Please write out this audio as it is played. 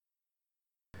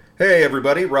Hey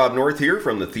everybody, Rob North here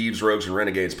from the Thieves, Rogues, and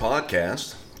Renegades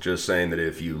podcast. Just saying that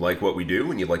if you like what we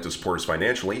do and you'd like to support us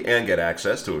financially and get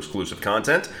access to exclusive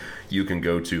content, you can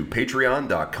go to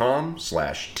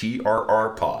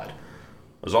patreon.com/TRRpod.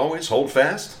 As always, hold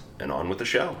fast and on with the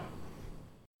show.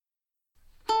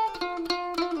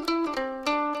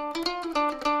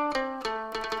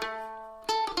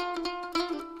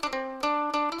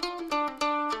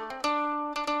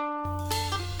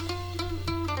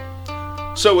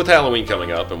 So with Halloween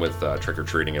coming up and with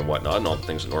trick-or-treating and whatnot and all the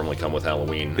things that normally come with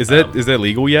Halloween... Is that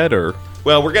legal yet, or...?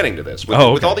 Well, we're getting to this. With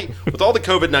all the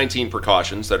COVID-19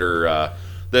 precautions that are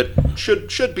that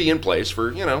should be in place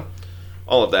for,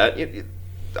 all of that.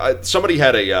 Somebody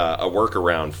had a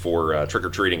workaround for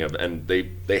trick-or-treating, and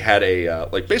they had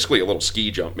basically a little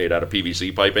ski jump made out of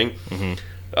PVC piping. Mm-hmm.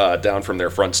 Down from their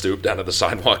front stoop down to the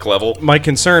sidewalk level. My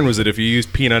concern was that if you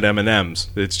used peanut M&Ms,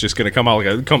 it's just going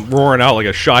to come roaring out like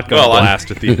a shotgun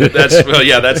blast at the end.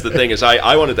 That's the thing is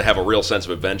I wanted to have a real sense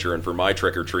of adventure, and for my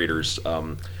trick-or-treaters,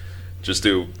 just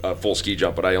do a full ski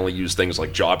jump, but I only use things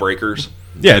like jawbreakers.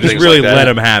 Yeah, just really let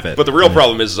them have it. But the real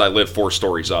problem is I live 4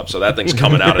 stories up, so that thing's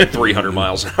coming out at 300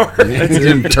 miles an hour.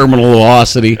 Terminal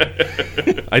velocity.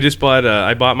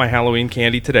 I bought my Halloween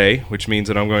candy today, which means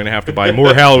that I'm going to have to buy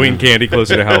more Halloween candy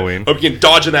closer to Halloween. Hope you can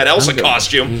dodge in that Elsa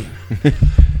costume.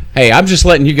 Hey, I'm just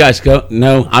letting you guys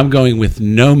know I'm going with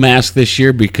no mask this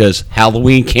year because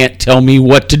Halloween can't tell me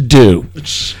what to do. Look.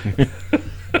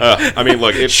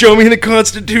 Show me the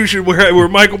Constitution where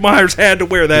Michael Myers had to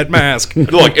wear that mask.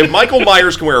 Look, if Michael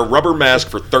Myers can wear a rubber mask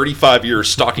for 35 years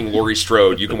stalking Laurie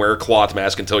Strode, you can wear a cloth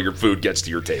mask until your food gets to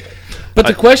your table. But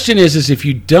the question is if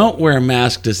you don't wear a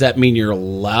mask, does that mean you're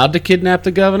allowed to kidnap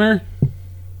the governor?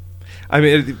 I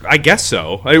mean, I guess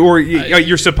so.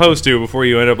 You're supposed to before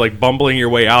you end up bumbling your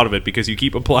way out of it because you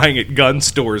keep applying at gun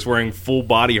stores wearing full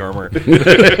body armor.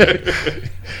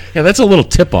 Yeah, that's a little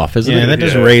tip-off, isn't it? Yeah, that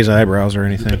doesn't raise eyebrows or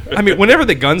anything. I mean, whenever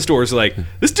the gun stores are like,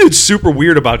 this dude's super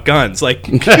weird about guns.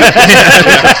 Exactly.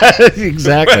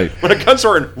 When a gun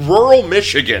store in rural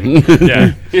Michigan,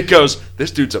 it goes,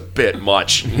 this dude's a bit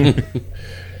much.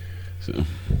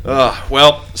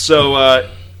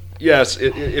 Yes,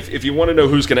 if you want to know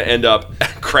who's going to end up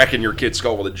cracking your kid's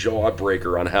skull with a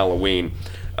jawbreaker on Halloween,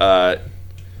 I'm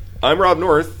Rob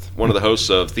North, one of the hosts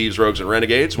of Thieves, Rogues, and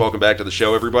Renegades. Welcome back to the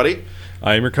show, everybody.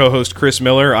 I am your co-host, Chris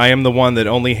Miller. I am the one that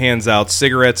only hands out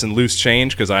cigarettes and loose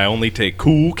change because I only take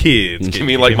cool kids. You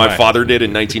mean like my father did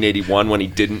in 1981 when he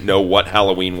didn't know what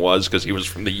Halloween was because he was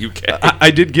from the UK?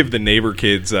 I did give the neighbor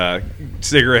kids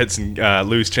cigarettes and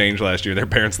loose change last year. Their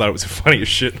parents thought it was the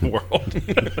funniest shit in the world.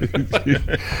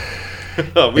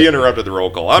 We interrupted the roll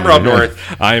call. I'm Rob North.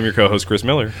 I am your co-host, Chris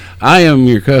Miller. I am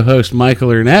your co-host, Michael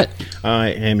Ernett. I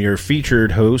am your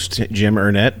featured host, Jim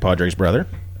Ernett, Padre's brother.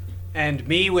 And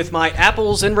me with my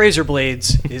apples and razor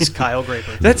blades is Kyle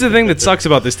Graper. That's the thing that sucks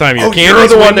about this time of year. You're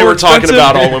the one they were talking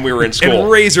about all when we were in school. And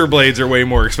razor blades are way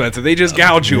more expensive. They just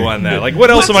gouge you on that.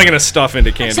 What else am I going to stuff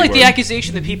into candy? It's like the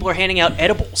accusation that people are handing out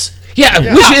edibles. Yeah.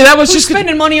 That was Who's just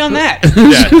spending money on that.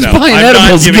 Who's buying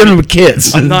edibles and giving them to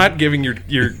kids? I'm not giving your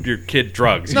kid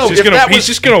drugs. No, he's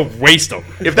just gonna waste them.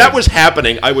 If that was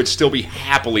happening, I would still be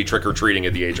happily trick-or-treating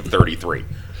at the age of 33.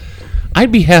 I'd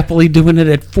be happily doing it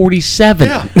at 47.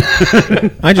 Yeah.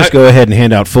 I just go ahead and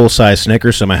hand out full-size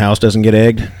Snickers so my house doesn't get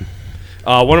egged.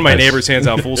 One of my neighbors hands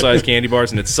out full-size candy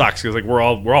bars, and it sucks because we're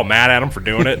all mad at him for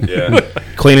doing it. Yeah.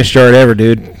 Cleanest yard ever,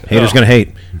 dude. Haters gonna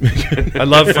hate. I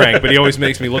love Frank, but he always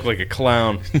makes me look like a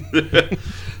clown.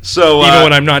 So even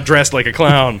when I'm not dressed like a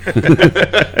clown.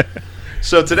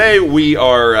 So today we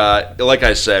are, like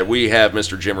I said, we have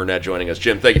Mr. Jim Ernett joining us.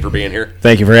 Jim, thank you for being here.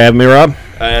 Thank you for having me, Rob.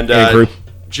 And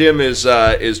Jim is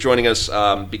joining us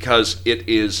because it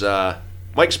is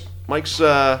Mike's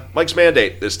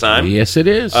mandate this time. Yes, it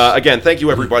is. Again, thank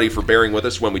you everybody for bearing with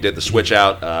us when we did the switch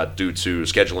out due to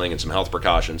scheduling and some health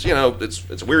precautions.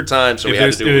 It's a weird time, so we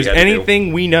had to do what we had to do. If there's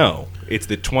anything we know, it's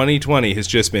that 2020 has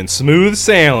just been smooth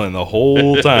sailing the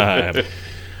whole time.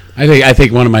 I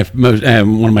think one of my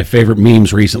favorite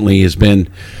memes recently has been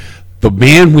the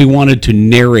man we wanted to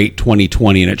narrate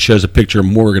 2020, and it shows a picture of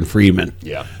Morgan Freeman.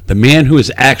 Yeah. The man who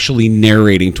is actually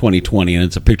narrating 2020, and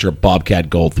it's a picture of Bobcat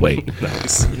Goldthwait.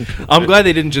 Nice. I'm glad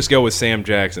they didn't just go with Sam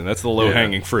Jackson. That's the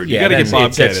low-hanging fruit. You got to get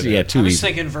Bobcat in there. I was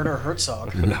thinking Werner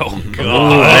Herzog. Oh,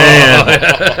 God.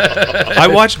 I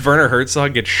watched Werner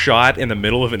Herzog get shot in the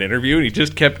middle of an interview, and he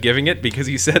just kept giving it because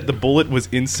he said the bullet was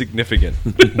insignificant.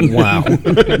 Wow.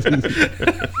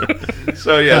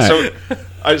 So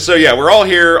we're all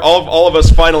here, all of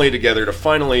us finally together to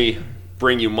finally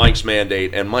bring you Mike's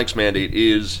mandate, and Mike's mandate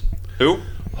is who?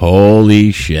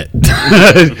 Holy shit.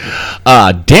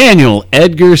 Daniel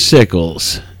Edgar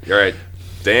Sickles. All right.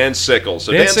 Dan Sickles.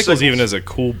 So Dan Sickles even has a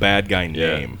cool bad guy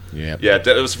name. Yeah. Yeah,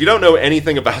 if you don't know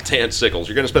anything about Dan Sickles,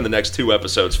 you're going to spend the next 2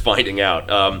 episodes finding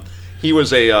out. He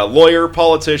was a lawyer,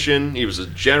 politician, he was a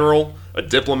general, a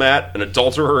diplomat, an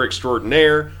adulterer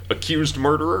extraordinaire, accused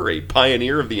murderer, a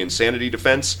pioneer of the insanity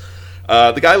defense.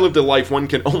 The guy lived a life one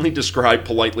can only describe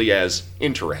politely as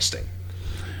interesting.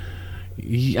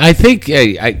 I think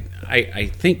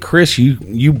I think Chris,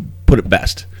 you put it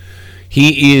best.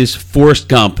 He is Forrest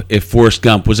Gump if Forrest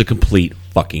Gump was a complete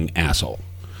fucking asshole.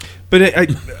 But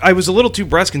I was a little too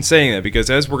brusque in saying that because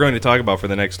as we're going to talk about for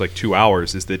the next 2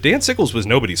 hours is that Dan Sickles was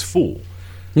nobody's fool.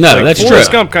 No, that's Forrest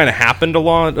true. Gump kind of happened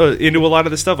into a lot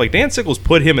of this stuff. Like Dan Sickles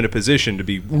put him in a position to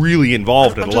be really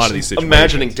involved in a lot of these situations.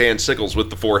 Imagining Dan Sickles with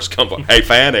the Forrest Gump. Hey,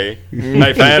 Fanny.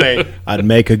 Hey, Fanny. I'd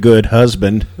make a good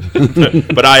husband,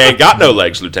 But I ain't got no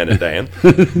legs, Lieutenant Dan.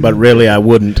 but really I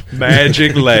wouldn't.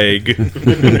 Magic leg.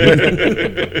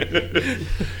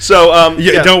 So,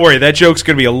 Don't worry, that joke's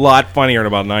going to be a lot funnier in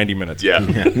about 90 minutes. Yeah.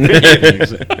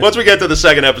 Once we get to the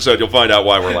second episode, you'll find out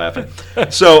why we're laughing.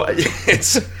 So,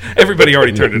 Everybody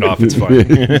already turned it off. It's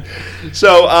fine.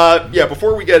 So,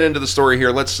 before we get into the story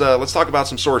here, let's talk about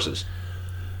some sources.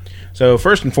 So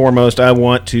first and foremost, I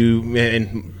want to,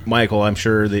 and Michael, I'm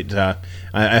sure that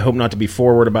I hope not to be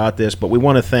forward about this, but we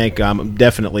want to thank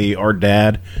definitely our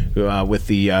dad with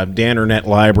the Dan Arnett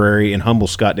Library in Humble,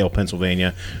 Scottdale,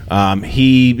 Pennsylvania.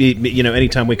 He,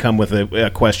 anytime we come with a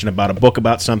question about a book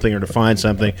about something or to find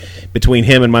something, between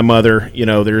him and my mother,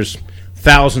 there's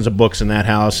thousands of books in that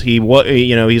house. He's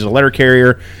a letter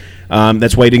carrier.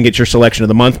 That's why he didn't get your selection of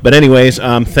the month. But anyways,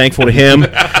 thankful to him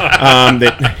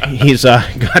that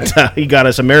he got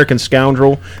us American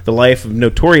Scoundrel, The Life of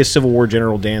Notorious Civil War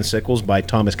General Dan Sickles by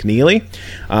Thomas Keneally.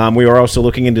 We are also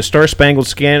looking into Star-Spangled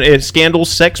Scandals,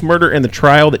 Sex, Murder, and the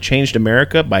Trial That Changed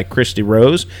America by Christy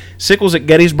Rose. Sickles at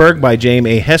Gettysburg by James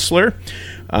A. Hessler.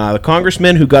 The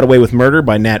Congressman Who Got Away with Murder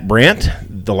by Nat Brandt.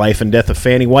 The Life and Death of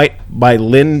Fanny White by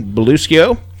Lynn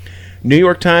Beluscio. New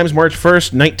York Times, March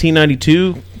 1st,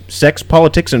 1992. Sex,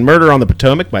 Politics, and Murder on the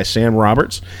Potomac by Sam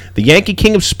Roberts. The Yankee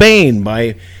King of Spain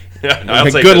by...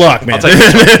 Good luck, man.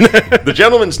 The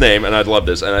gentleman's name, and I'd love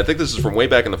this, and I think this is from way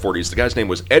back in the 40s, the guy's name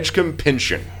was Edgecombe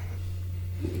Pynchon,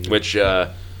 which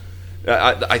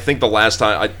I think the last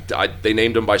time they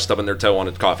named him by stubbing their toe on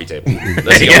a coffee table.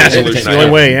 That's the only solution. That's the only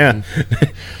way, yeah.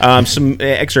 Some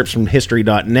excerpts from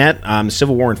History.net.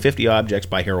 Civil War and 50 Objects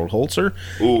by Harold Holzer.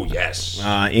 Ooh, yes.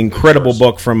 Incredible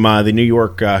book from the New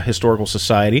York Historical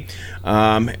Society.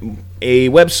 A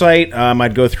website,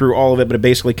 I'd go through all of it, but it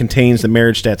basically contains the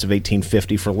marriage stats of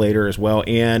 1850 for later as well,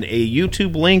 and a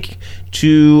YouTube link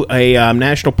to a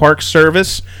National Park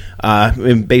Service,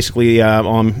 basically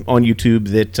on YouTube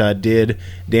that did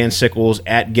Dan Sickles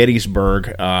at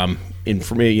Gettysburg.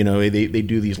 They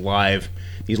do these live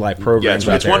programs.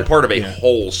 Yeah, it's one part of a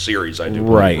whole series, I do.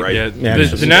 Right. Yeah,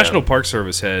 the National Park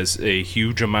Service has a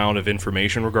huge amount of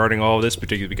information regarding all of this,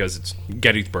 particularly because it's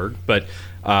Gettysburg, but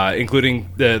including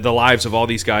the lives of all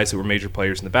these guys that were major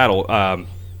players in the battle.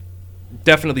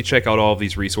 Definitely check out all of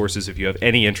these resources if you have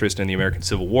any interest in the American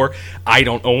Civil War. I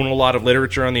don't own a lot of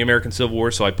literature on the American Civil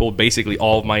War, so I pulled basically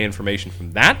all of my information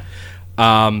from that.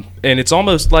 And it's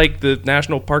almost like the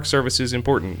National Park Service is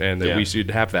important, and that we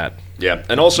should have that. Yeah,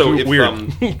 and also if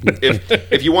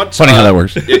you want funny how that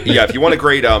works. If you want a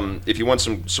great if you want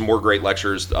some more great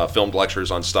lectures, filmed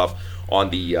lectures on stuff on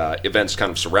the events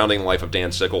kind of surrounding the life of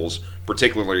Dan Sickles,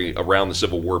 particularly around the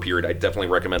Civil War period, I definitely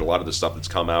recommend a lot of the stuff that's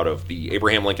come out of the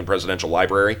Abraham Lincoln Presidential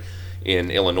Library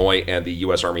in Illinois and the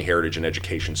U.S. Army Heritage and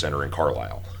Education Center in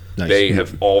Carlisle. Nice. They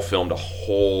have all filmed a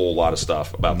whole lot of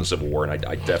stuff about the Civil War, and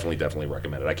I definitely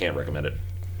recommend it. I can't recommend it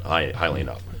highly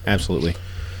enough. Absolutely.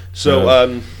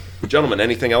 So, gentlemen,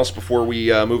 anything else before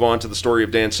we move on to the story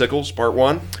of Dan Sickles, Part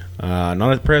 1?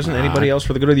 Not at present. Anybody else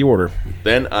for the good of the order?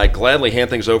 Then I gladly hand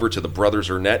things over to the brothers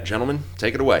Arnett. Gentlemen,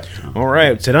 take it away. All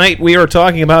right. Tonight we are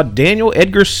talking about Daniel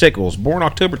Edgar Sickles, born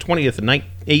October 20th,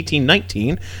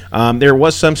 1819. There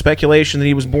was some speculation that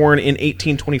he was born in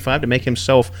 1825 to make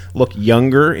himself look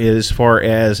younger as far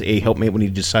as a helpmate when he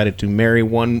decided to marry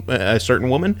a certain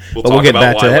woman. We'll get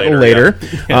back to that later.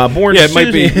 Yeah. Born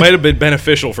it might have been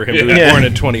beneficial for him to be born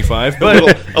in 25,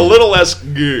 but a little less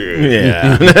good.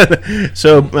 Yeah.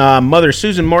 So mother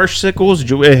Susan Marsh Sickles,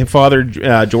 father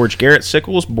George Garrett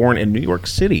Sickles, born in New York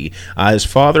City. His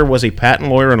father was a patent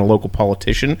lawyer and a local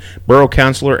politician, borough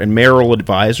councilor, and mayoral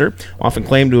advisor. Often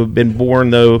claimed to have been born,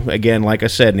 though, again, like I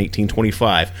said, in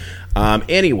 1825.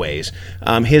 Anyways,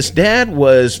 his dad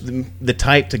was the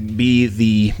type to be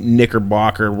the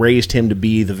Knickerbocker, raised him to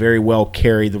be the very well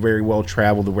carried, the very well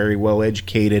traveled, the very well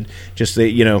educated. Just that,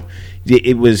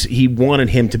 he wanted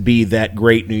him to be that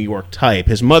great New York type.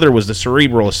 His mother was the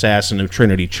cerebral assassin of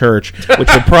Trinity Church,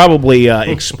 which would probably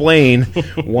explain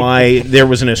why there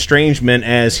was an estrangement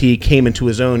as he came into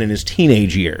his own in his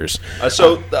teenage years.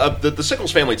 The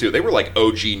Sickles family too. They were like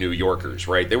OG New Yorkers,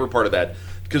 right? They were part of that.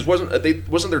 Because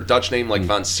wasn't their Dutch name like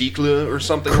Van Sickle or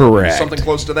something? Correct. Something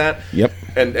close to that? Yep.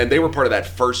 And they were part of that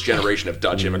first generation of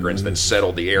Dutch immigrants that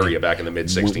settled the area back in the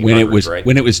mid-1600s, right?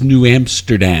 When it was New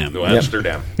Amsterdam. New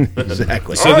Amsterdam.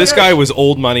 Exactly. So this guy was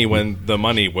old money when the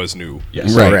money was new.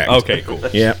 Yes. Right. Correct. Okay, cool.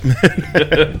 Yeah.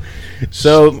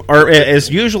 So, as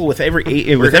usual, with every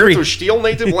We're here to steal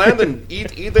native land and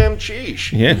eat them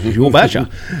cheese. yeah, you betcha.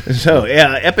 So,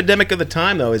 epidemic of the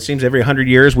time, though, it seems every 100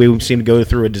 years we seem to go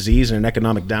through a disease and an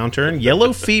economic downturn.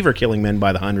 Yellow fever killing men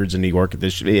by the hundreds in New York at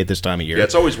this time of year. Yeah,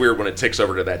 it's always weird when it ticks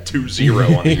over to that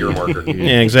 2-0 on the year marker.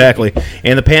 Yeah, exactly.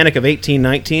 And the Panic of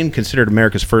 1819, considered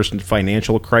America's first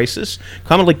financial crisis,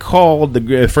 commonly called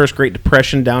the First Great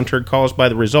Depression, downturn caused by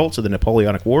the results of the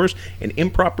Napoleonic Wars and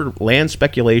improper land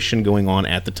speculation going on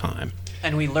at the time.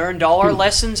 And we learned all our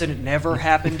lessons, and it never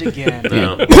happened again.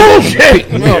 Bullshit!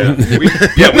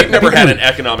 We've never had an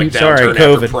economic Sorry, downturn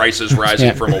COVID. after prices rising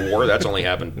Yeah. from a war. That's only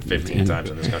happened 15 times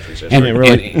in this country's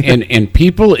history. And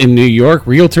people in New York,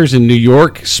 realtors in New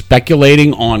York,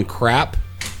 speculating on crap.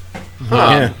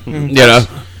 Yeah.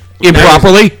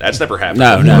 Improperly. That's never happened.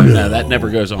 No, that never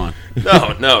goes on.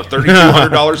 No,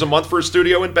 $3,200 a month for a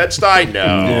studio in Bed-Stuy?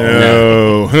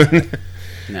 No.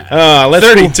 Let's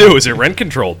 32, is it rent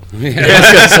controlled? I was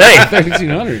gonna say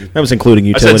 1,300. That was including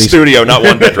I said utilities. studio, not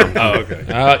one bedroom. Oh, okay.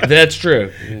 That's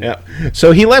true. Yeah.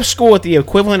 So he left school with the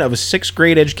equivalent of a 6th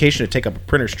grade education to take up a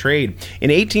printer's trade.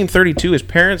 In 1832, his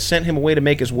parents sent him away to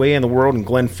make his way in the world in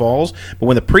Glen Falls, but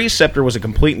when the preceptor was a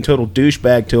complete and total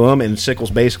douchebag to him, and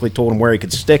Sickles basically told him where he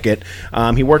could stick it,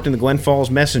 he worked in the Glen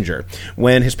Falls Messenger.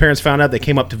 When his parents found out, they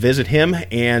came up to visit him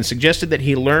and suggested that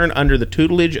he learn under the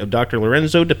tutelage of Dr.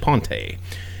 Lorenzo de Ponte.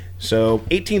 So,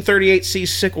 1838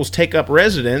 sees Sickles take up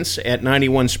residence at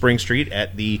 91 Spring Street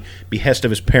at the behest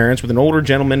of his parents with an older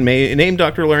gentleman named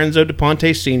Dr. Lorenzo de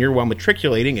Ponte Sr. while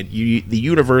matriculating at the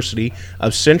University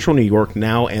of Central New York,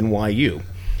 now NYU.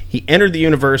 He entered the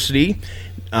university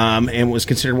and was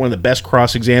considered one of the best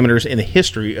cross-examiners in the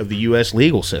history of the U.S.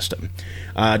 legal system.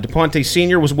 De Ponte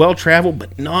Sr. was well-traveled,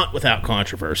 but not without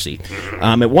controversy.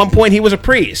 At one point, he was a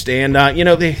priest, and,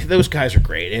 those guys are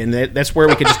great, and that's where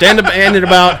we could just end it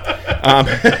about,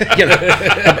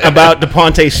 about De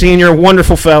Ponte Sr.,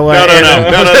 wonderful fellow. No. We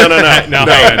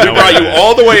brought you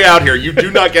all the way out here. You do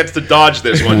not get to dodge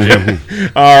this one, Jim.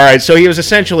 All right, so he was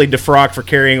essentially defrocked for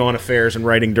carrying on affairs and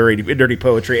writing dirty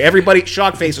poetry. Everybody,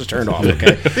 shock faces turned off,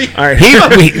 okay? All right.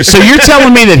 So you're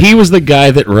telling me that he was the guy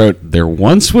that wrote "There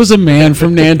once was a man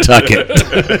from Nantucket."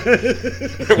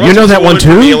 You know that one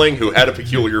too? Feeling who had a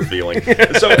peculiar feeling.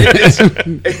 So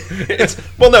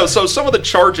So some of the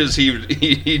charges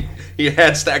he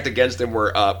had stacked against him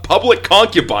were public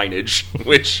concubinage,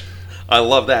 which I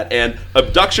love that, and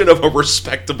abduction of a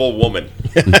respectable woman.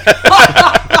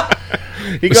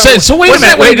 So wait a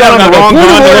minute. Wait, got on the wrong point of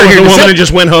gondola order with here. the Does woman that- and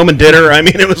just went home and did her. I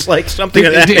mean, it was like something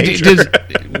of that nature.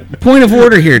 Point of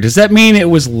order here. Does that mean it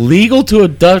was legal to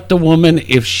abduct a woman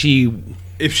if she?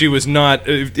 If she was not,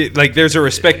 there's a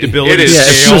respectability It is. Yeah, if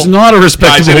she scale. was not a Guys,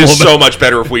 respectable it woman. is so much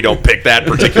better if we don't pick that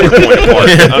particular point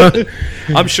apart.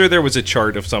 I'm sure there was a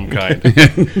chart of some kind.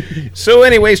 So,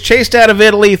 anyways, chased out of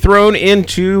Italy, thrown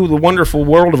into the wonderful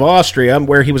world of Austria,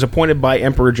 where he was appointed by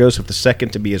Emperor Joseph II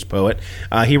to be his poet.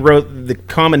 He wrote the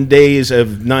common days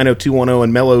of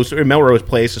 90210 and Melrose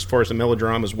Place, as far as the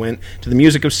melodramas went, to the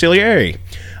music of Salieri.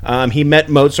 He met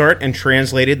Mozart and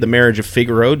translated The Marriage of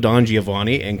Figaro, Don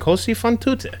Giovanni, and Così fan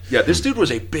tutte. Yeah, this dude was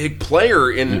a big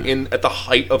player in at the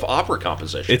height of opera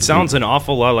composition. It sounds an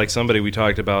awful lot like somebody we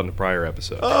talked about in a prior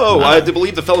episode. Oh, I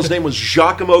believe the fellow's name was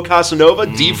Giacomo Casanova,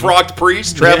 defrocked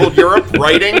priest, traveled Europe,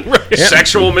 writing,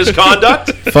 sexual misconduct.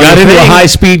 Got into a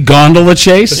high-speed gondola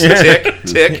chase. Tick,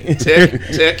 tick, tick,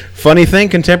 tick. Funny thing,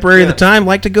 contemporary of the time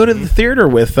liked to go to the theater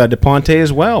with De Ponte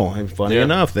as well. And funny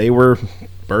enough, they were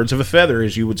birds of a feather,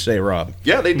 as you would say, Rob.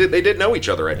 Yeah, they did know each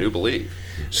other, I do believe.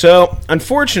 So,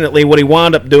 unfortunately, what he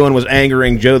wound up doing was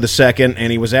angering Joe II,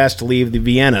 and he was asked to leave the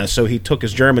Vienna. So he took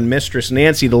his German mistress,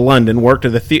 Nancy, to London, worked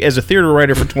as a theater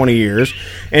writer for 20 years,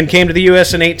 and came to the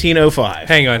U.S. in 1805.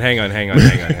 Hang on.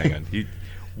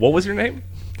 What was your name?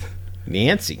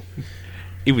 Nancy.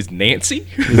 It was Nancy?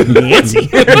 Nancy.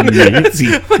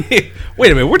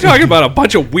 Wait a minute, we're talking about a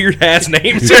bunch of weird-ass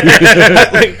names.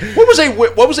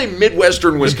 What was a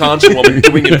Midwestern Wisconsin woman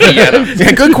doing in Vienna?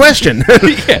 Yeah, good question.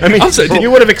 I mean, I'll say- you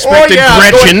would have expected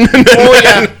Gretchen.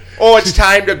 Oh, it's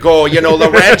time to go.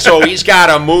 Lorenzo, he's got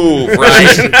to move,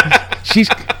 right?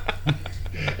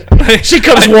 She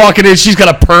comes walking in. She's got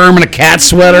a perm and a cat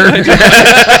sweater.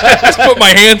 Just put my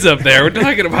hands up there. We're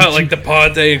talking about like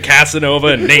DePonte and Casanova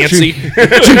and Nancy.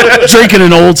 Drinking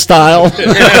an old style.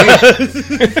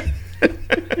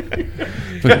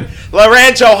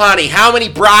 Lorenzo, honey, how many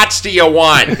brats do you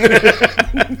want?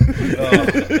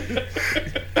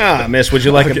 Miss, would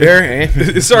you like a beer?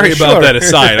 Eh? Sorry about that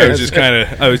aside. I was just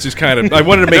kind of. I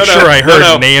wanted to make sure I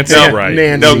heard Nancy right.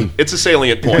 Nancy. No, it's a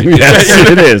salient point. Yes,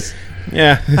 it is.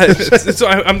 Yeah. So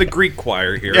I'm the Greek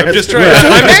choir here. I'm just trying.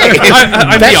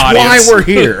 I'm That's the audience. why we're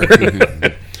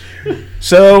here.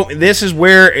 So this is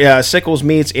where Sickles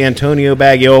meets Antonio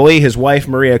Bagioli, his wife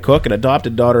Maria Cook, an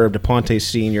adopted daughter of DePonte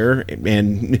Sr.,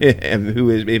 and who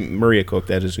is Maria Cook.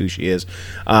 That is who she is,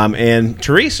 and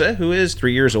Teresa, who is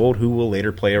 3 years old, who will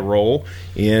later play a role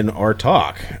in our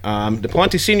talk.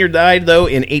 DePonte Sr. died though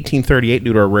in 1838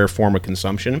 due to a rare form of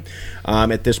consumption.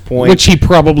 At this point, Which he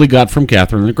probably got from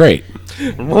Catherine the Great.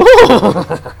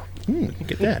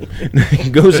 Look at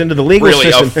that. Goes into the legal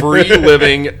Really, system.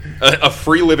 a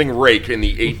free living rake in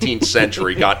the 18th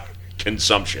century got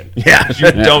consumption. Yeah.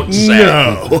 You don't say.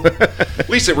 No. At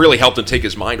least it really helped him take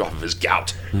his mind off of his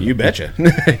gout. You betcha.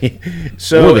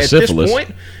 So Or the at syphilis. this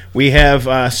point, we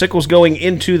have Sickles going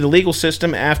into the legal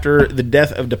system after the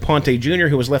death of DePonte Jr.,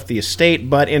 who was left the estate,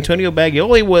 but Antonio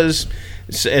Bagioli was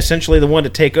essentially the one to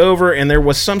take over, and there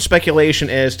was some speculation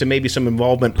as to maybe some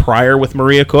involvement prior with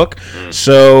Maria Cook.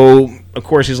 So, of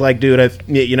course, he's like, dude,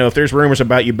 if there's rumors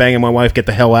about you banging my wife, get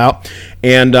the hell out.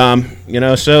 And,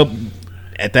 so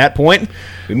at that point,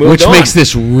 we moved Which on. makes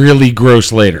this really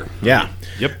gross later. Yeah.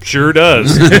 Yep, sure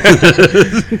does.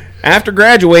 After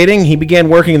graduating, he began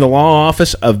working in the law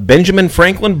office of Benjamin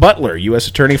Franklin Butler, U.S.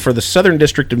 Attorney for the Southern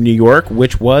District of New York,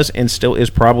 which was and still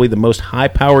is probably the most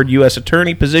high-powered U.S.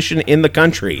 attorney position in the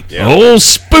country. Old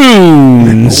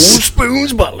Spoons. Old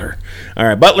Spoons Butler. All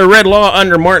right, Butler read law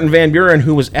under Martin Van Buren,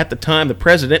 who was at the time the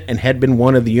president and had been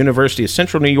one of the University of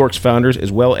Central New York's founders,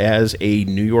 as well as a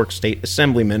New York State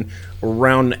Assemblyman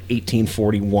around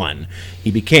 1841.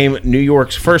 He became New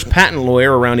York's first patent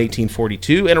lawyer around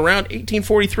 1842, and around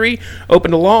 1843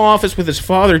 opened a law office with his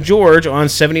father, George, on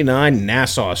 79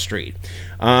 Nassau Street.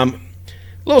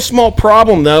 Little small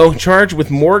problem, though, charged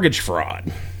with mortgage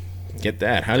fraud. Get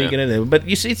that? How do you get into it? But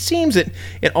you see, it seems that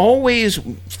it always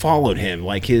followed him,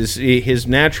 like his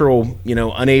natural,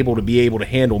 unable to be able to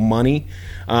handle money.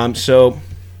 So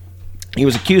he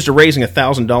was accused of raising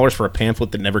 $1,000 for a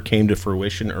pamphlet that never came to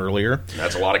fruition earlier.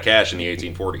 That's a lot of cash in the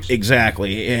 1840s.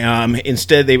 Exactly.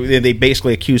 Instead, they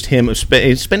basically accused him of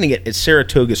spending it at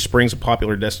Saratoga Springs, a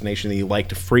popular destination that he liked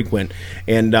to frequent.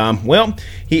 And,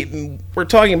 we're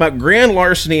talking about grand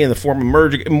larceny in the form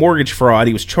of mortgage fraud.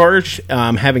 He was charged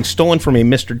having stolen from a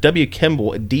Mr. W.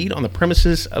 Kimball a deed on the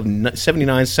premises of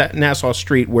 79 Nassau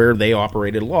Street where they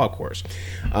operated law, of course.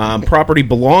 Property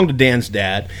belonged to Dan's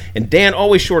dad, and Dan,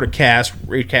 always short of cash,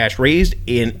 raised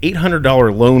an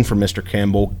 $800 loan from Mr.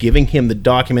 Kimball, giving him the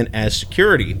document as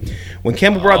security. When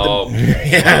Kimball brought Oh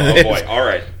boy! All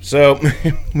right. So,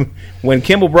 when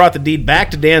Kimball brought the deed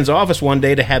back to Dan's office one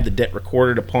day to have the debt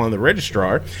recorded upon the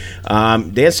registrar,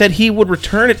 Dan said he would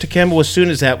return it to Kimball as soon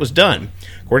as that was done.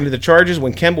 According to the charges,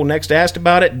 when Kimball next asked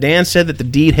about it, Dan said that the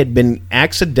deed had been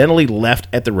accidentally left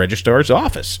at the registrar's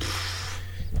office.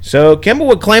 So Kimball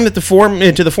would claim that the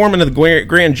foreman of the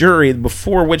grand jury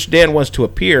before which Dan was to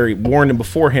appear, he warned him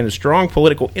beforehand a strong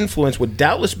political influence would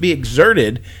doubtless be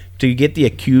exerted to get the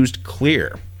accused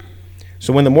clear.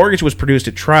 So when the mortgage was produced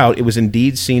at trial, it was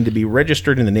indeed seen to be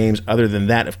registered in the names other than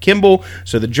that of Kimball,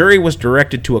 so the jury was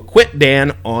directed to acquit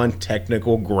Dan on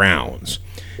technical grounds.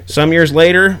 Some years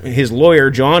later, his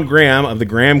lawyer, John Graham of the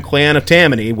Graham clan of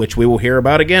Tammany, which we will hear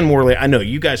about again more later. I know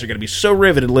you guys are going to be so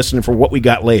riveted listening for what we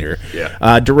got later.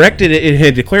 Yeah. Declared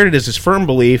it as his firm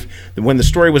belief that when the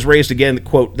story was raised again,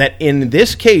 quote, that in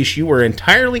this case you were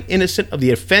entirely innocent of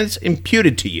the offense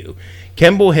imputed to you.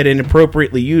 Kimball had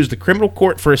inappropriately used the criminal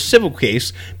court for a civil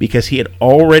case because he had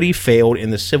already failed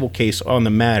in the civil case on the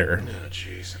matter. Oh,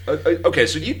 jeez. Okay,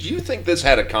 so do you think this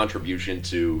had a contribution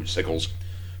to Sickles'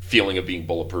 feeling of being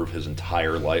bulletproof his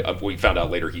entire life? We found out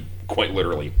later he quite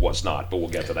literally was not, but we'll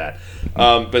get to that.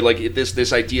 But like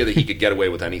this idea that he could get away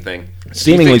with anything,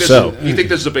 Seemingly so. You think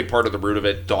this is a big part of the root of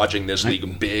it, dodging this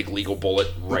big legal bullet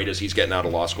right as he's getting out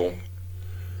of law school?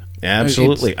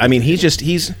 Absolutely. I mean, he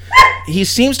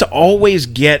seems to always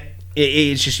get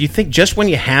it's just, you think just when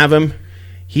you have him,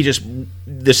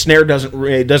 the snare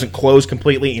doesn't close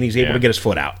completely, and he's able to get his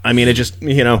foot out. I mean, it just,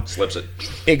 Slips it.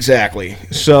 Exactly.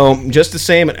 So, just the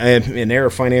same, an air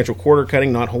of financial quarter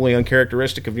cutting, not wholly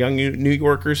uncharacteristic of young New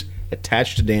Yorkers,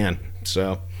 attached to Dan.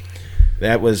 So,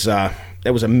 that was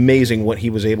amazing what he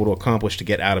was able to accomplish to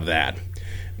get out of that.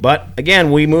 But,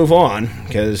 again, we move on,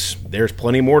 because there's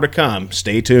plenty more to come.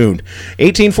 Stay tuned.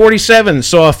 1847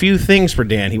 saw a few things for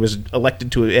Dan. He was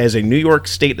elected as a New York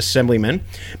State Assemblyman,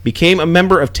 became a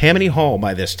member of Tammany Hall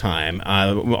by this time,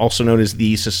 also known as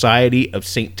the Society of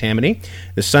St. Tammany,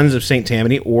 the Sons of St.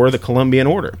 Tammany, or the Columbian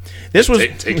Order. This was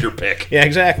Take your pick. Yeah,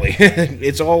 exactly.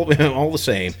 It's all the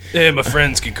same. Yeah, my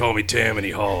friends can call me Tammany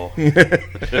Hall.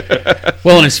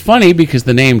 Well, and it's funny because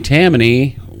the name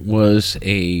Tammany was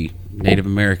a Native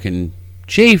American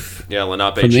chief. Yeah,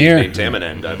 Lenape from chief there. named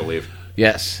Tamanend, I believe.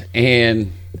 Yes,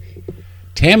 and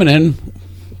Tammany,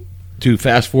 to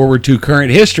fast forward to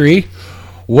current history,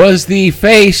 was the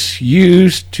face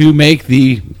used to make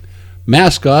the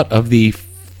mascot of the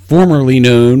formerly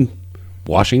known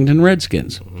Washington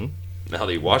Redskins. Now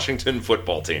the Washington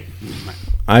football team.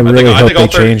 I really hope they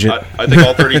change it. I think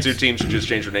all 32 teams should just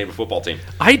change their name to football team.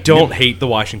 I don't hate the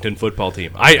Washington football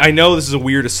team. I know this is a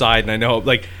weird aside, and I know,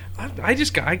 like, I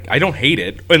don't hate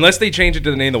it unless they change it to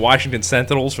the name the Washington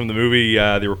Sentinels from the movie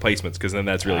The Replacements, because then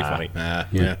that's really funny.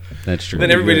 Yeah. That's true.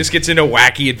 Then everybody just gets into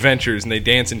wacky adventures and they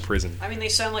dance in prison. I mean, they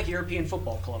sound like European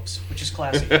football clubs, which is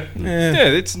classy.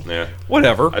 Yeah,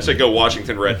 whatever. I say go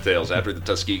Washington Red Tails after the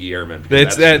Tuskegee Airmen.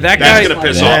 That's that guy- That's going to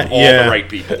piss off all the right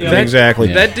people. Yeah.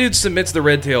 Exactly. That dude submits the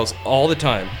Red Tails all the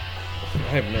time. I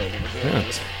have no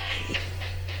idea.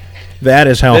 That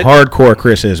is how hardcore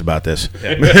Chris is about this.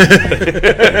 That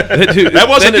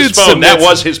wasn't his phone. That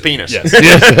was his penis. Yes.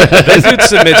 That dude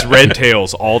submits Red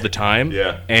Tails all the time.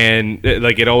 Yeah. And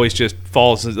like it always just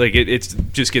falls, like it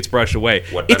just gets brushed away.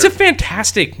 It's a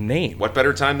fantastic name. What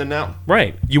better time than now?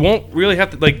 Right. You won't really have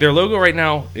to, like, their logo right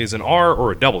now is an R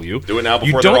or a W. Do it now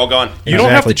before they're all gone. You don't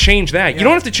have to Exactly. change that. You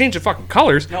don't have to change the fucking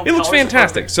colors. No, It looks colors are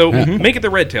fantastic. perfect. So make it the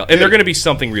Red Tail. And they're going to be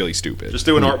something really stupid. Just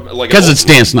do an like Because it's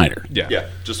Dan Snyder. Yeah.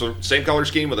 just the same color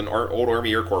scheme with an old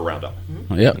Army Air Corps roundup.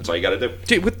 Yep. That's all you got to do.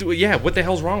 Dude, what the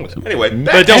hell's wrong with them? Anyway,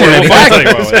 But don't worry, we'll find something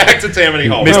wrong with it. back to Tammany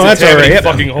Hall. Missed No, the that's all Tammany right.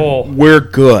 fucking hole. We're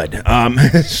good.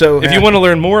 So If you want to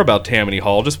learn more about Tammany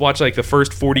Hall, just watch like the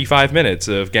first 45 minutes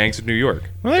of Gangs of New York.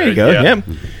 well, there you go. Yeah.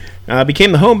 Yeah.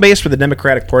 Became the home base for the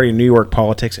Democratic Party in New York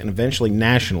politics and eventually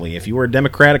nationally. If you were a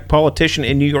Democratic politician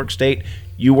in New York State,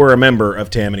 you were a member of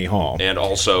Tammany Hall. And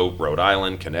also Rhode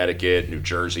Island, Connecticut, New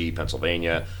Jersey,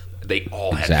 Pennsylvania. They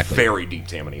all had Exactly. very deep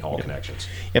Tammany Hall connections.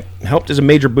 Yep, helped as a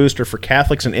major booster for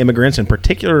Catholics and immigrants, and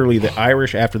particularly the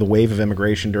Irish after the wave of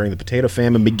immigration during the potato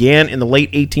famine began in the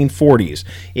late 1840s.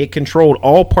 It controlled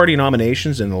all party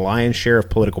nominations and the lion's share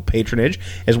of political patronage,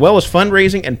 as well as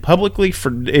fundraising and publicity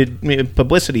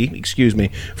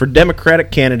for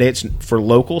Democratic candidates for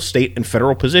local, state, and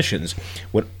federal positions.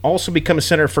 Would also become a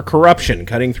center for corruption,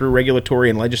 cutting through regulatory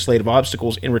and legislative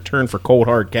obstacles in return for cold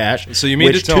hard cash. So you mean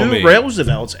which to tell two me-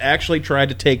 Roosevelts actually tried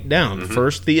to take down.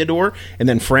 First Theodore, and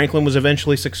then Franklin was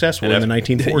eventually successful in the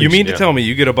 1940s. You mean to tell me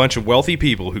you get a bunch of wealthy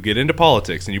people who get into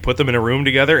politics and you put them in a room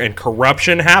together and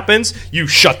corruption happens? You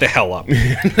shut the hell up.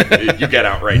 You get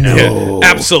out right now.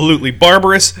 Absolutely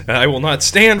barbarous. I will not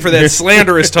stand for that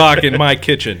slanderous talk in my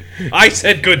kitchen. I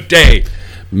said good day.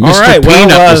 Mr. All right, Peanut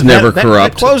well, was never that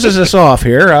corrupt. closes us off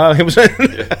here. It was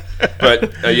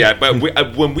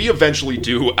But when we eventually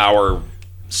do our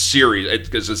series,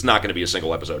 because it's not going to be a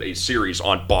single episode, a series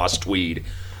on Boss Tweed,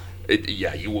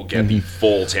 you will get the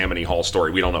full Tammany Hall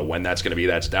story. We don't know when that's going to be.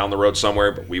 That's down the road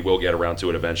somewhere, but we will get around to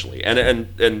it eventually. And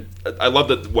I love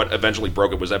that what eventually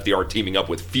broke it was FDR teaming up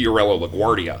with Fiorello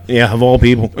LaGuardia. yeah, of all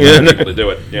people. People to do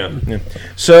it. Yeah.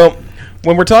 So,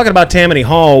 when we're talking about Tammany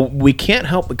Hall, we can't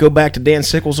help but go back to Dan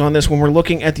Sickles on this when we're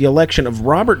looking at the election of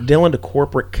Robert Dillon to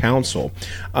corporate counsel.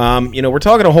 We're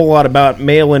talking a whole lot about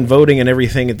mail-in voting and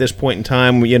everything at this point in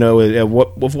time,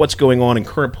 of what's going on in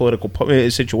current political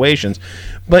situations.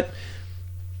 But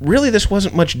really, this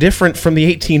wasn't much different from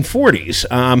the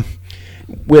 1840s.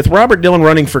 With Robert Dillon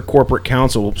running for corporate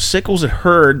counsel, Sickles had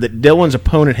heard that Dillon's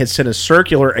opponent had sent a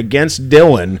circular against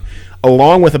Dillon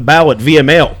along with a ballot via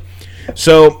mail.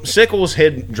 So Sickles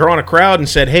had drawn a crowd and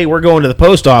said, "Hey, we're going to the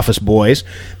post office, boys."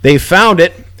 They found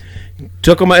it,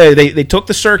 took them. They took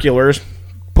the circulars,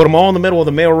 put them all in the middle of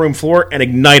the mailroom floor, and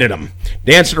ignited them,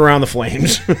 dancing around the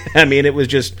flames. I mean, it was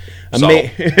just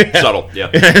Subtle. Yeah.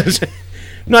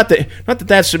 Not that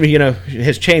that's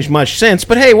has changed much since,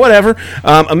 but hey, whatever.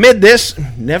 Amid this,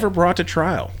 never brought to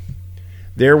trial.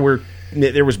 There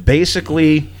was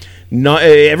basically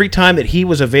every time that he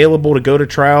was available to go to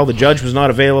trial, the judge was not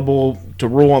available to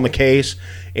rule on the case,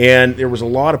 and there was a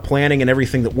lot of planning and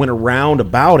everything that went around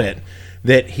about it.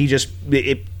 That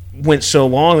it went so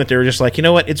long that they were just like, you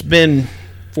know what? It's been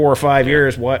 4 or 5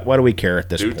 years. Why do we care at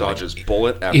this point? Dude dodges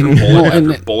bullet after bullet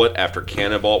after bullet after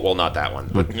cannonball. Well, not that one,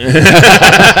 but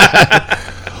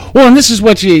Well, and this is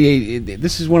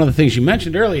one of the things you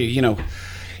mentioned earlier. You know,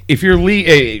 if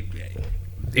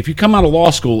you come out of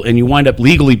law school and you wind up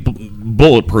legally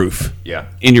bulletproof,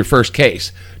 in your first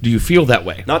case, do you feel that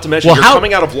way? Not to mention you're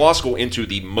coming out of law school into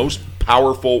the most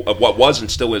powerful of what was and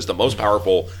still is the most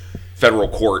powerful federal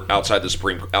court outside of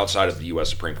the U.S.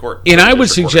 Supreme Court. And I would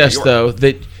suggest, though,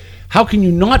 that how can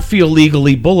you not feel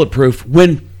legally bulletproof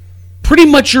when pretty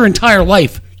much your entire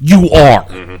life you are?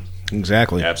 Mm-hmm.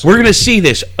 Exactly. Absolutely. We're going to see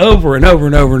this over and over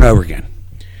and over and over again.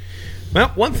 Well,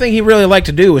 one thing he really liked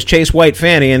to do was chase White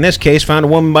Fanny. In this case, found a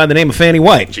woman by the name of Fanny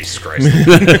White. Jesus Christ.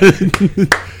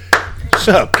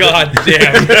 So, God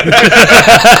damn.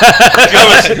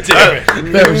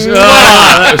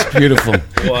 That was beautiful.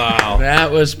 Wow.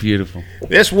 That was beautiful.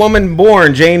 This woman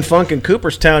born Jane Funk in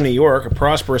Cooperstown, New York, a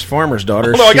prosperous farmer's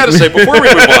daughter. Although I got to say, before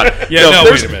we move on,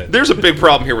 wait a minute. There's a big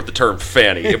problem here with the term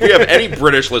fanny. If we have any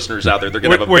British listeners out there, they're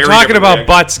going to have a We're very talking different about reaction.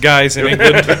 butts, guys, in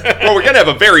England. Well, we're going to have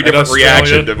a very different Australia.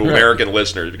 reaction to American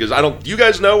listeners because you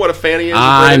guys know what a fanny is?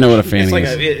 I know what a fanny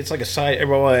It's is. it's like a side.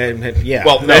 Well, yeah.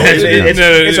 Well, no,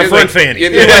 it's a front fanny.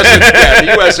 In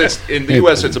the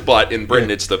U.S., it's a butt. In Britain,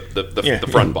 it's the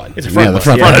front butt. It's a front the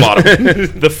front front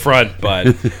bottom. The front butt.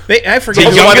 I forget. The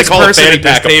Also why they youngest call a person fanny at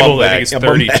this pack a table, bum I bag. think, A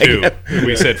bum is 32.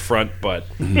 We said front butt.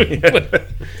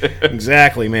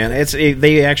 Exactly, man.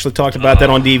 They actually talked about that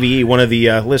on DVE. One of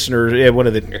the listeners, one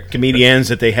of the comedians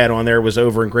that they had on there was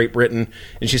over in Great Britain,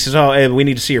 and she says, "Oh, hey, we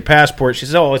need to see your passport." She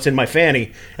says, "Oh, it's in my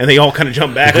fanny," and they all kind of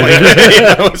jump back like,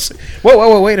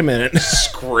 whoa, wait a minute.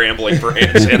 Scrambling for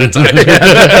hand sanitizer.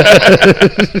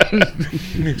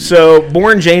 So,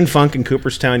 born Jane Funk in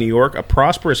Cooperstown, New York, a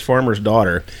prosperous farmer's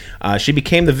daughter, she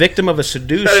became the victim of a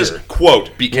seducer. That is,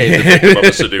 quote, became the victim of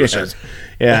a seducer. Yes.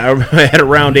 Yeah, at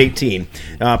around 18.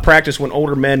 Practice when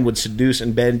older men would seduce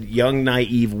and bend young,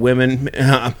 naive women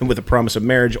with a promise of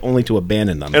marriage only to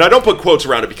abandon them. And I don't put quotes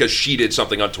around it because she did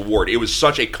something untoward. It was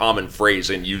such a common phrase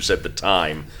in use at the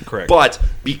time. Correct. But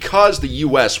because the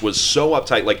U.S. was so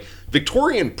uptight, like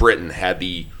Victorian Britain had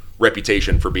the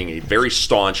reputation for being a very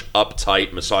staunch,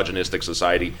 uptight, misogynistic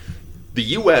society. The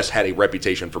U.S. had a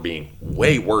reputation for being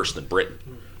way worse than Britain.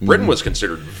 Britain was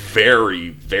considered very,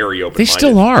 very open-minded. They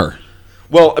still are.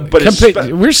 Well, but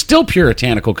We're still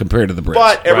puritanical compared to the Brits.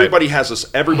 But everybody has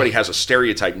a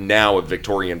stereotype now of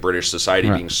Victorian British society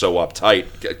being so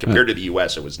uptight. Compared to the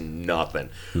U.S., it was nothing.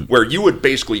 Where you would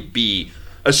basically be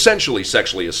essentially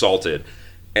sexually assaulted,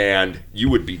 and you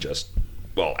would be just,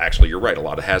 well, actually, you're right, a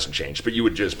lot hasn't changed, but you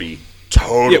would just be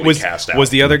totally cast out. Was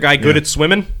the other guy good at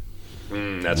swimming?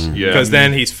 Because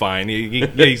then he's fine.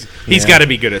 He's got to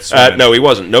be good at swimming. No, he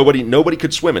wasn't. Nobody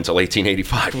could swim until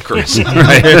 1885, Chris.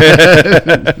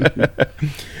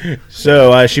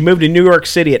 So she moved to New York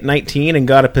City at 19 and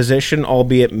got a position,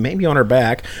 albeit maybe on her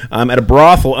back, at a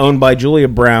brothel owned by Julia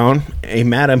Brown, a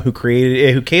madam who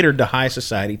catered to high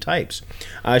society types.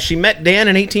 She met Dan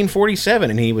in 1847,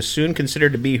 and he was soon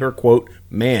considered to be her, quote,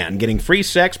 man, getting free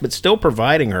sex but still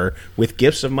providing her with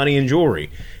gifts of money and jewelry.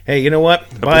 Hey, you know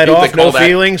what? Buy it off, no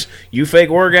feelings. You fake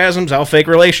orgasms, I'll fake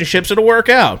relationships. It'll work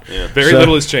out. Yeah. Very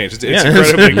little has changed.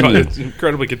 It's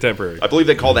incredibly contemporary. I believe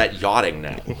they call that yachting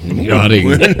now.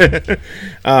 Yachting.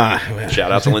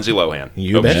 Shout out to Lindsay Lohan.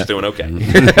 You bet. She's doing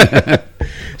okay.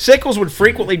 Sickles would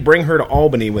frequently bring her to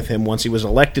Albany with him once he was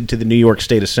elected to the New York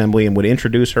State Assembly and would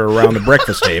introduce her around the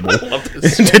breakfast table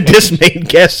to dismayed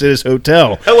guests at his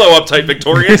hotel. Hello, uptight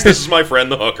Victorians. This is my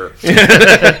friend, the hooker.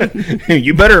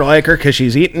 You better like her because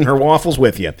she's eating her waffles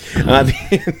with you.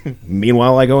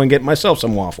 Meanwhile, I go and get myself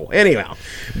some waffle. Anyhow,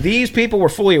 these people were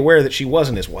fully aware that she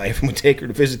wasn't his wife and would take her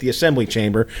to visit the Assembly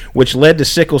chamber, which led to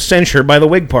Sickles' censure by the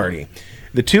Whig Party.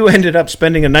 The two ended up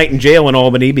spending a night in jail in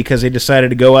Albany because they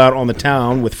decided to go out on the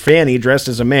town with Fanny dressed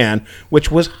as a man,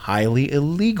 which was highly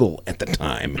illegal at the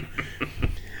time.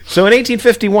 So in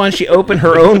 1851, she opened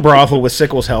her own brothel with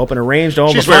Sickles' help and arranged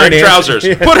all She's the wearing finances.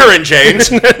 trousers. Put her in chains.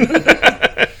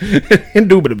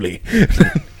 Indubitably.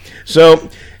 So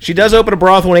she does open a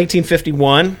brothel in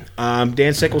 1851.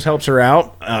 Dan Sickles helps her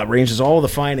out, arranges all the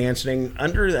financing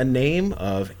under the name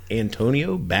of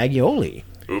Antonio Bagioli.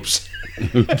 Oops.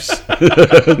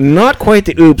 Not quite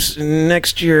the oops.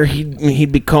 Next year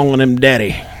he'd be calling him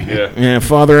daddy. Yeah.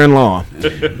 Father-in-law.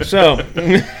 So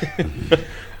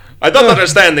I don't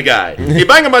understand the guy. He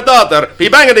banged my daughter. He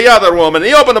banged the other woman.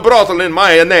 He opened a brothel in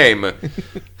my name.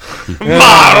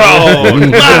 Maro!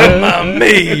 Mamma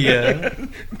mia!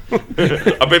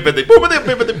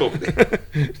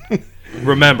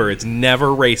 Remember, it's never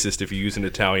racist if you use an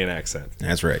Italian accent.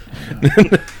 That's right.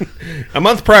 A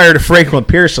month prior to Franklin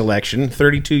Pierce election,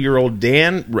 32-year-old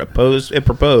Dan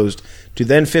proposed to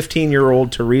then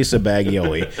 15-year-old Teresa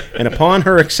Bagioli, and upon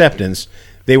her acceptance,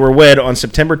 they were wed on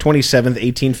September 27th,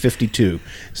 1852.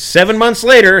 7 months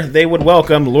later, they would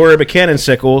welcome Laura Buchanan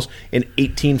Sickles in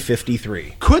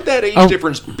 1853. Could that age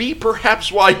difference be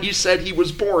perhaps why he said he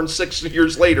was born 6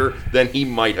 years later than he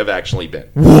might have actually been?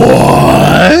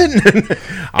 What?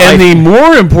 And the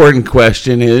more important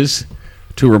question is,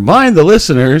 to remind the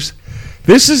listeners,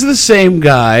 this is the same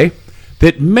guy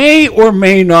that may or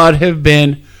may not have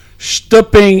been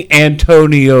Stupping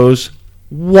Antonio's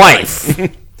wife.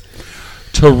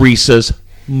 Teresa's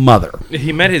mother.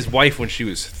 He met his wife when she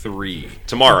was 3.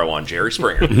 Tomorrow on Jerry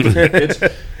Springer.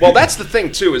 Well, that's the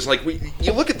thing, too, is like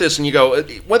you look at this and you go,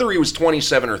 whether he was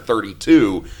 27 or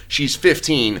 32, she's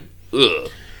 15, ugh.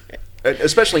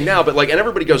 Especially now, but and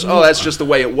everybody goes, "Oh, that's just the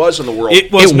way it was in the world."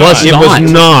 It was not.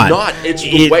 It's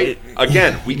the way.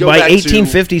 Again, we go by back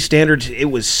 1850 standards. It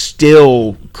was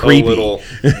still creepy. A little,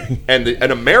 and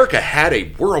America had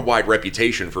a worldwide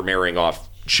reputation for marrying off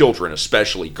children,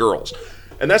 especially girls.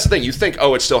 And that's the thing. You think,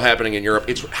 oh, it's still happening in Europe.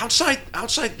 It's outside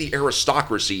the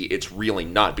aristocracy. It's really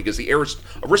not, because the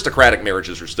aristocratic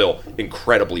marriages are still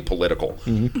incredibly political.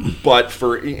 Mm-hmm. But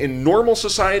in normal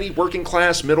society, working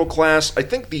class, middle class, I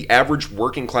think the average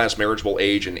working class marriageable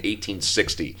age in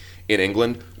 1860 in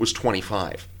England was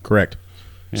 25. Correct.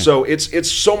 Yeah. So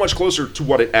it's so much closer to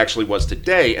what it actually was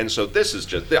today, and so this is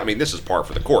this is par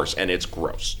for the course, and it's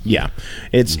gross. Yeah,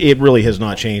 it really has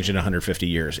not changed in 150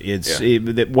 years.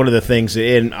 One of the things,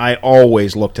 and I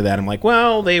always look to that. I'm like,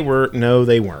 well, they weren't.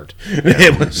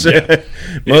 It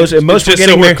was most just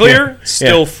so we're clear,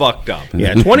 still fucked up.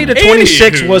 Yeah, 20 to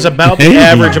 26 was about the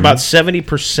average. About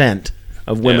 70%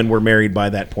 of women were married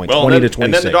by that point. 20 to 26.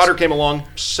 And then the daughter came along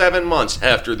 7 months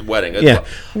after the wedding. Yeah,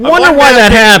 wonder why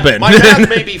that happened. My math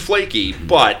may be flaky,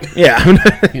 but yeah,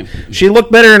 she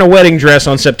looked better in a wedding dress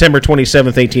on September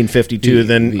 27th, 1852,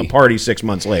 than a party 6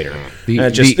 months later.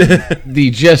 The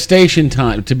gestation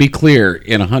time, to be clear,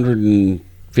 in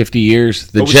 150 years,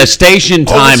 the gestation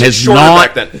time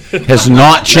has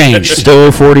not changed.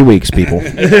 Still 40 weeks, people.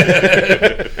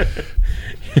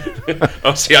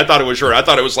 Oh, see, I thought it was short. I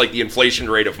thought it was like the inflation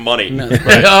rate of money. No.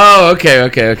 Right. Oh, okay.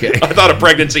 I thought a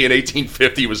pregnancy in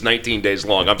 1850 was 19 days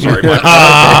long. I'm sorry.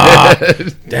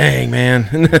 Dang, man.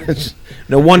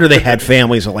 No wonder they had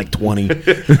families of like 20.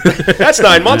 That's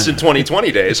 9 months in 20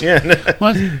 days. Yeah.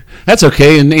 What? That's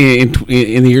okay. In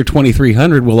the year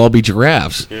 2300, we'll all be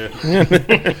giraffes. Yeah.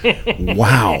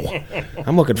 Wow.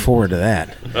 I'm looking forward to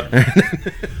that.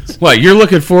 What, you're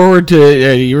looking forward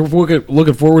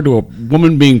to a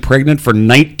woman being pregnant for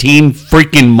 19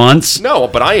 freaking months? No,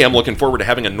 but I am looking forward to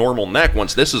having a normal neck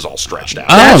once this is all stretched out.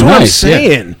 That's what I'm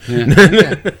saying.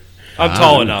 Yeah. I'm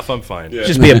tall enough. I'm fine. Yeah.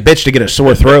 Just be a bitch to get a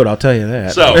sore throat, I'll tell you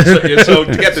that. So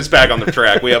to get this back on the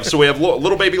track, we have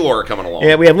little baby Laura coming along.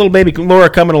 Yeah, we have little baby Laura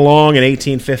coming along in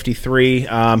 1853.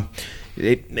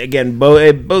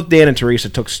 Both Dan and Teresa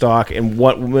took stock in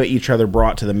what each other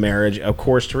brought to the marriage. Of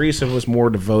course, Teresa was more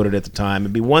devoted at the time.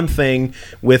 It'd be one thing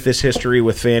with this history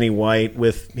with Fanny White,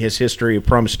 with his history of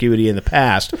promiscuity in the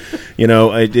past.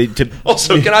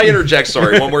 Also, can I interject,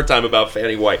 sorry, one more time about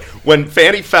Fanny White? When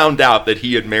Fanny found out that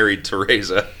he had married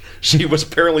Teresa, she was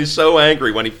apparently so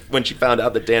angry when she found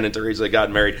out that Dan and Teresa had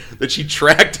gotten married that she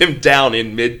tracked him down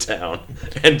in Midtown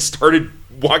and started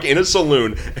walking in a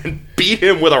saloon and beat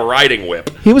him with a riding whip.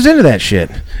 He was into that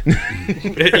shit.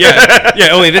 Yeah.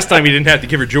 Only this time he didn't have to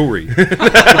give her jewelry.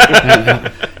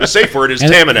 The safe word is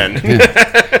Tamanen.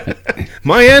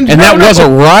 My end. And that was a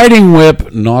riding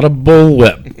whip, not a bull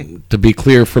whip, to be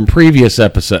clear from previous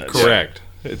episodes. Correct.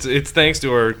 It's thanks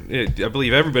to our. I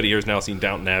believe everybody here has now seen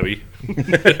Downton Abbey.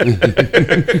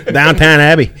 Downtown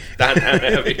Abbey.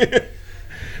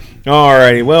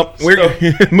 Alrighty, well,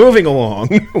 we're moving along.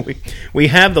 We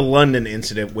have the London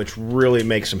incident, which really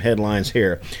makes some headlines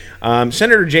here.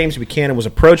 Senator James Buchanan was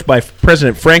approached by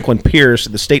President Franklin Pierce,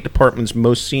 the State Department's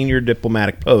most senior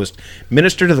diplomatic post,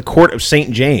 minister to the Court of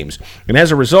St. James. And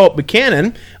as a result,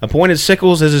 Buchanan appointed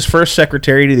Sickles as his first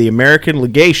secretary to the American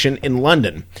legation in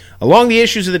London. Along the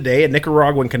issues of the day, a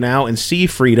Nicaraguan canal and sea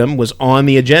freedom was on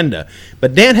the agenda.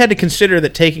 But Dan had to consider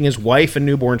that taking his wife and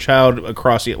newborn child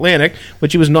across the Atlantic,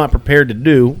 which he was not prepared to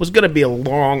do, was going to be a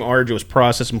long, arduous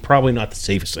process and probably not the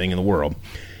safest thing in the world.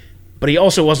 But he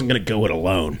also wasn't going to go it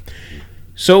alone.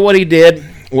 So what he did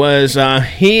was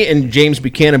he and James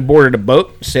Buchanan boarded a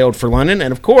boat, sailed for London,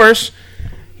 and of course,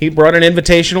 he brought an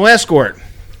invitational escort.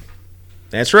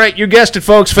 That's right, you guessed it,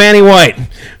 folks, Fanny White.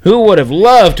 Who would have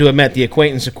loved to have met the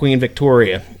acquaintance of Queen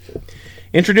Victoria?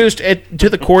 Introduced to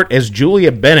the court as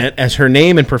Julia Bennett, as her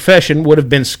name and profession would have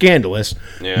been scandalous.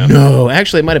 Yeah. No,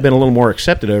 actually, it might have been a little more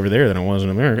accepted over there than it was in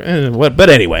America. But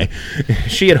anyway,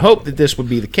 she had hoped that this would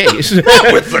be the case.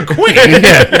 With the Queen.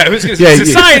 I was going to say,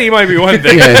 society might be one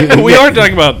thing. But we are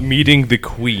talking about meeting the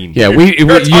Queen. Yeah,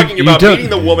 We're talking about meeting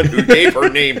the woman who gave her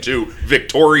name to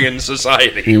Victorian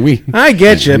society. I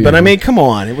get you, but I mean, come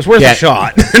on. It was worth a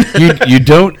shot. you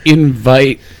don't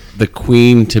invite the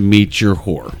Queen to meet your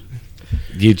whore.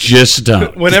 You just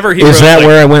don't. Whenever he Is wrote, that like,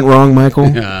 where I went wrong, Michael?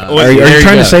 Are you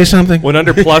trying to say something? when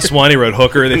under +1 he wrote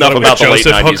Hooker, they thought Enough it was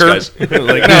about the late Joseph 90s, Hooker. guys.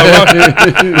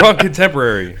 Like, no, wrong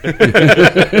contemporary.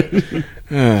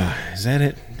 Is that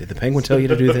it? Did the Penguin tell you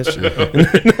to do this?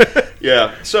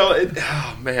 Yeah. So,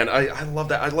 man, I love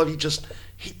that. I love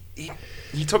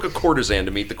he took a courtesan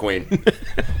to meet the Queen.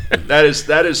 That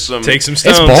is some Take some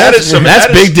stones. That's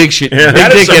big dick shit.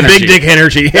 that is some big dick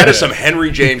energy. That is some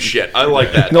Henry James shit. I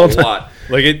like that a lot.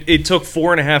 Like it took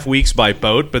 4.5 weeks by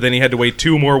boat, but then he had to wait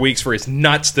 2 more weeks for his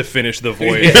nuts to finish the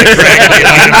voyage.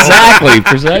 Exactly,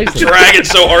 precisely. Dragging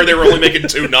so hard they were only making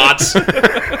 2 knots.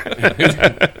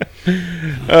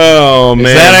 Oh, man.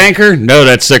 Is that Anchor? No,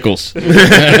 that's Sickles.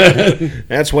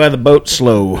 That's why the boat's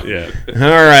slow. Yeah.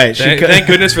 All right. Thank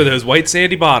goodness for those white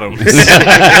sandy bottoms.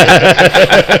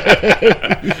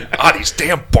 These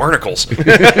damn barnacles.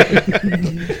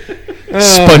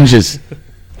 Sponges.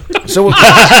 So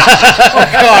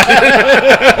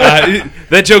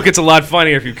That joke gets a lot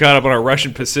funnier if you've caught up on our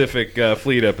Russian Pacific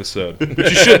Fleet episode, which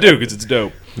you should do because it's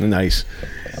dope. nice.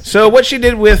 So what she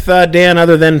did with Dan,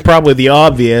 other than probably the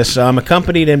obvious,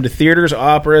 accompanied him to theaters,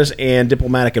 operas, and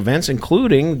diplomatic events,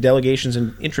 including delegations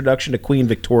and introduction to Queen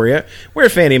Victoria, where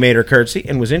Fanny made her curtsy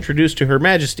and was introduced to Her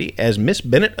Majesty as Miss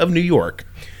Bennett of New York.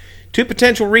 2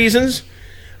 potential reasons.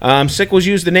 Sickles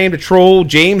used the name to troll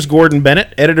James Gordon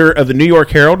Bennett, editor of the New York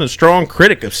Herald and a strong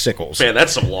critic of Sickles. Man,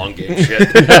 that's some long game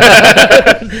shit.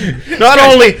 Not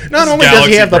only does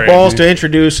he have the brain. balls to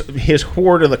introduce his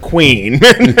whore to the Queen,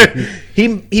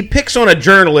 he picks on a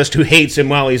journalist who hates him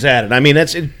while he's at it. I mean,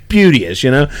 it's beauteous, you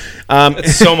know.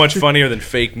 It's so much funnier than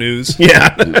fake news.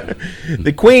 Yeah.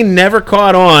 The Queen never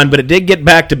caught on, but it did get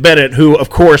back to Bennett, who,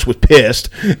 of course, was pissed.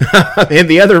 And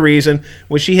the other reason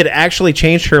was she had actually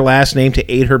changed her last name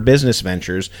to aid her business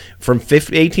ventures. From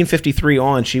 1853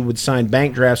 on, she would sign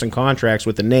bank drafts and contracts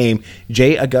with the name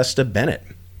J. Augusta Bennett.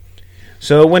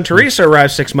 So when Teresa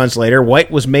arrived 6 months later, White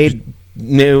was made...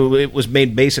 it was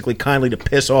made basically kindly to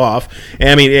piss off,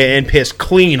 and piss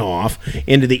clean off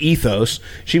into the ethos.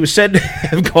 She was said to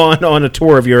have gone on a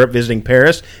tour of Europe, visiting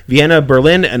Paris, Vienna,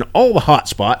 Berlin, and all the hot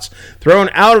spots. Thrown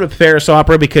out of the Paris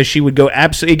Opera because she would get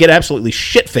absolutely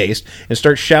shit-faced and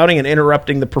start shouting and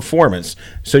interrupting the performance.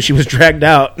 So she was dragged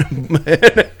out. she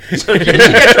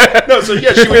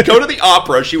would go to the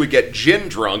opera, she would get gin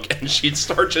drunk, and she'd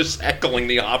start just heckling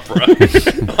the opera.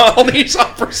 All these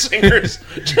opera singers,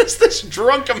 just this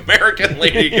drunk American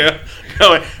lady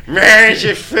going, marriage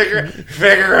of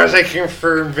Figaro's a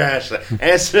confirmed bachelor.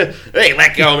 And hey,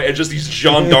 let go. And just these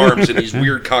gendarmes in these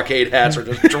weird cockade hats are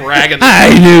just dragging the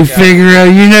I knew Figaro.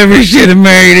 You never should have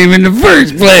married him in the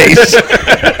first place.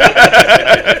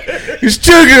 He's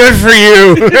too good for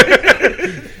you.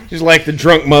 She's like the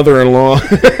drunk mother-in-law.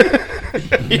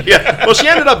 Yeah. Well, she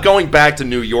ended up going back to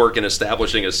New York and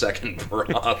establishing a second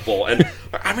brothel. And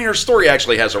I mean, her story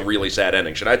actually has a really sad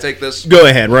ending. Should I take this? Go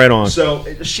ahead, right on. So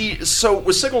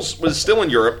Sickles was still in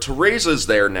Europe. Teresa's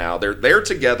there now. They're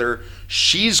together.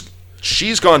 She's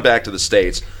gone back to the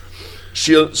States.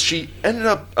 She ended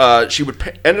up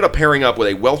pairing up with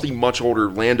a wealthy, much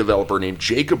older land developer named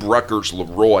Jacob Rutgers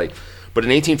Leroy. But in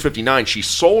 1859, she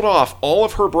sold off all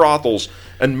of her brothels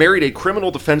and married a criminal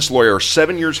defense lawyer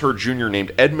 7 years her junior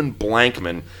named Edmund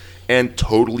Blankman, and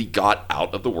totally got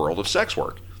out of the world of sex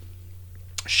work.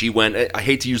 She went, I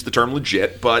hate to use the term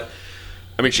legit, but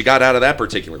I mean, she got out of that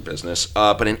particular business.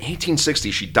 But in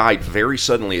 1860, she died very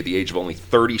suddenly at the age of only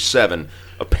 37,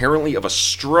 apparently of a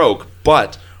stroke,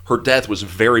 but her death was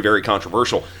very, very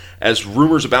controversial, as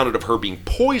rumors abounded of her being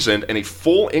poisoned, and a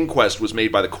full inquest was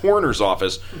made by the coroner's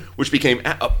office, which became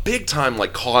a big-time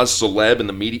cause celeb in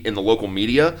the media, in the local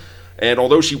media. And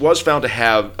although she was found to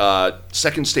have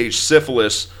second-stage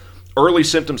syphilis, early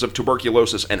symptoms of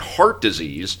tuberculosis, and heart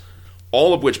disease,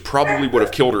 all of which probably would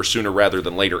have killed her sooner rather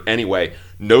than later anyway,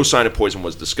 no sign of poison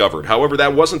was discovered. However,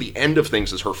 that wasn't the end of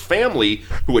things, as her family,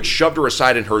 who had shoved her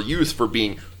aside in her youth for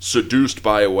being seduced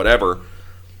by whatever,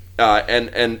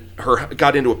 and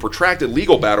got into a protracted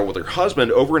legal battle with her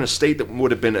husband over an estate that would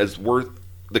have been worth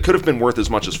that could have been worth as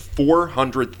much as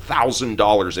 $400,000 in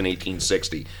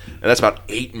 1860, and that's about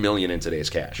 $8 million in today's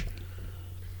cash.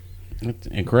 That's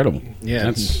incredible.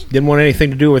 Yeah, didn't want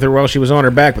anything to do with her while she was on her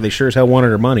back, but they sure as hell wanted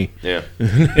her money. Yeah.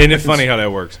 Isn't it funny how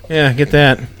that works? Yeah, get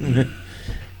that.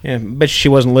 Yeah, bet she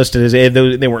wasn't listed as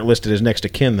they weren't listed as next to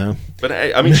kin though. But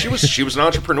I mean, she was an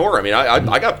entrepreneur. I mean,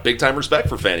 I got big time respect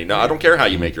for Fanny. No, I don't care how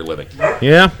you make your living.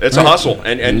 Yeah, it's a hustle,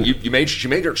 and she made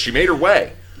her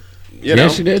way.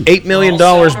 She did. $8 million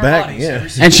back. Yeah,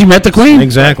 and she met the queen.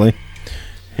 Exactly.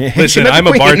 Listen, I'm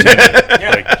a bartender.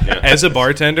 As a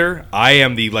bartender, I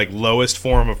am the lowest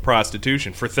form of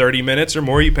prostitution. For 30 minutes or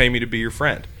more, you pay me to be your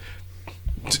friend.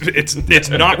 It's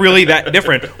not really that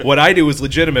different. What I do is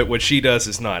legitimate. What she does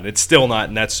is not. It's still not,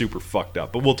 and that's super fucked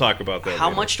up. But we'll talk about that. How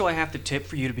later. much do I have to tip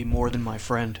for you to be more than my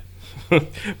friend?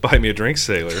 Buy me a drink,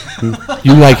 sailor.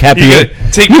 You like happy?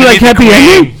 Take me like happy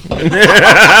ending?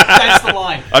 That's the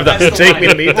line. Take me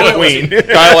to meet the queen.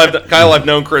 Kyle, I've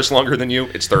known Chris longer than you.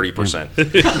 It's 30%.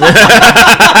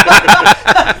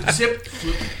 Zip.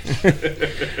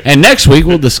 And next week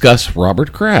we'll discuss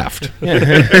Robert Kraft.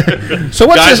 So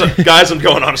what's guys, I'm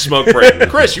going on a smoke break.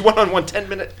 Chris, you went on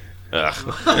 10-minute.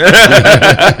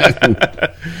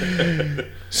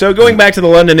 So going back to the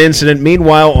London incident,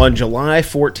 meanwhile, on July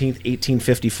 14th,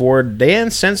 1854,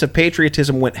 Dan's sense of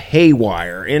patriotism went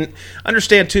haywire. And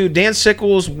understand, too, Dan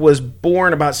Sickles was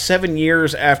born about 7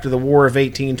 years after the War of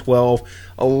 1812.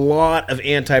 A lot of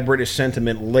anti-British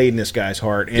sentiment laid in this guy's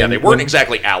heart. And they weren't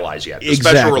exactly allies yet. The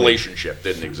special relationship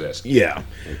didn't exist. Yeah.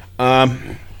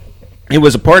 It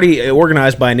was a party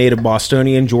organized by a native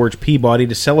Bostonian, George Peabody,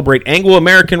 to celebrate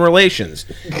Anglo-American relations.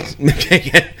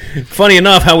 Funny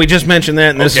enough, how we just mentioned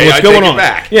that, and this is what's going on.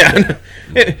 Back. Yeah,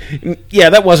 yeah,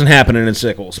 that wasn't happening in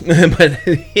Sickles. But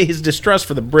his distrust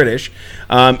for the British,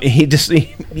 he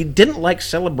didn't like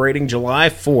celebrating July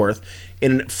 4th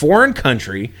in a foreign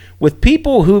country with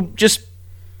people who just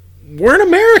weren't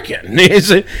American.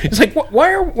 It's like,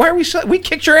 why are we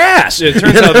kicked your ass? It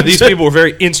turns out that these people were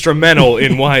very instrumental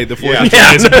in why the 4th of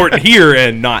July is important here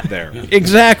and not there.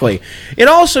 Exactly. It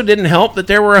also didn't help that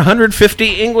there were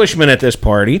 150 Englishmen at this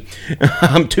party,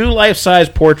 2 life-size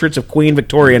portraits of Queen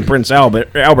Victoria and Prince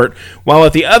Albert, while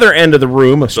at the other end of the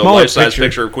room, a smaller life-size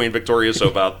picture of Queen Victoria, so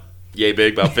about yay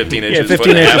big, about 15 inches. Yeah,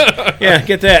 15 inches. Yeah,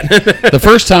 get that. The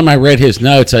first time I read his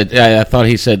notes, I thought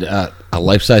he said a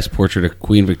life-size portrait of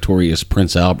Queen Victoria's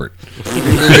Prince Albert.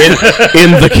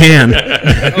 in the can.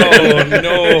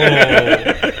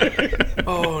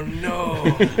 Oh,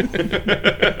 no.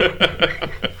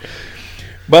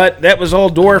 But that was all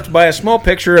dwarfed by a small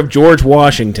picture of George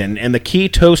Washington, and the key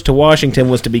toast to Washington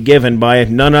was to be given by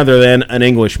none other than an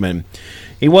Englishman.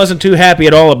 He wasn't too happy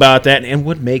at all about that and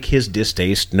would make his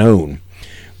distaste known.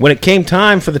 When it came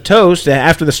time for the toast,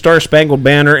 after the Star-Spangled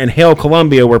Banner and Hail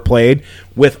Columbia were played,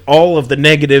 with all of the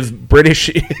negative British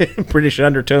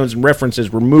undertones and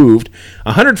references removed,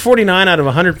 149 out of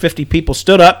 150 people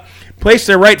stood up, placed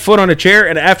their right foot on a chair,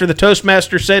 and after the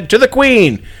Toastmaster said, "To the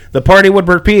Queen," the party would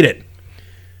repeat it.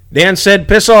 Dan said,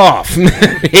 "Piss off."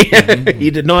 He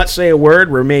did not say a word,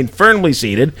 remained firmly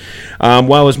seated.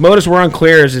 While his motives were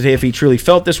unclear as if he truly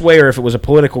felt this way or if it was a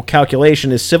political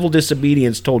calculation, his civil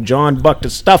disobedience told John Buck to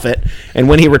stuff it, and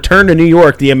when he returned to New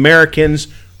York, the Americans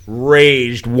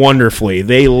raged wonderfully.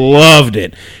 They loved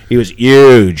it. He was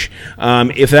huge.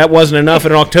 If that wasn't enough,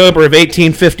 in October of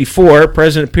 1854,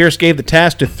 President Pierce gave the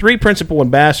task to 3 principal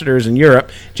ambassadors in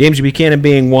Europe, James Buchanan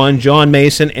being one, John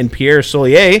Mason, and Pierre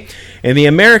Solier, and the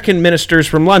American ministers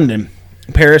from London,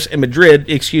 Paris, and Madrid,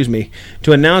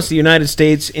 to announce the United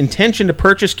States' intention to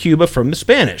purchase Cuba from the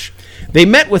Spanish. They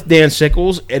met with Dan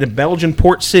Sickles at a Belgian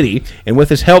port city, and with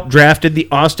his help drafted the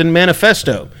Austin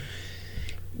Manifesto,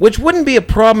 which wouldn't be a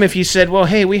problem if you said, well,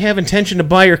 hey, we have intention to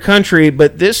buy your country,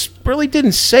 but this really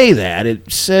didn't say that.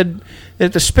 It said that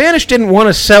if the Spanish didn't want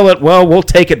to sell it, well, we'll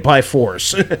take it by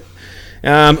force.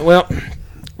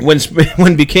 When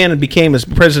Buchanan became a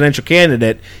presidential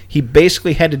candidate, he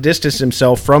basically had to distance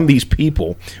himself from these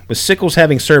people. With Sickles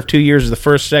having served 2 years as the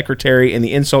first secretary and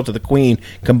the insult to the Queen,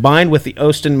 combined with the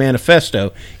Austin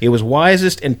Manifesto, it was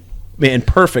wisest and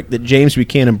perfect that James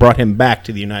Buchanan brought him back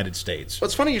to the United States. Well,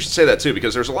 it's funny you should say that, too,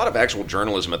 because there's a lot of actual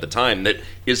journalism at the time that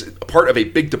is a part of a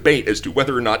big debate as to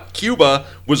whether or not Cuba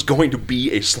was going to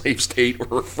be a slave state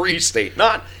or a free state.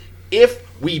 Not if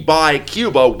we buy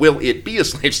Cuba, will it be a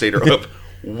slave state, or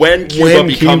when Cuba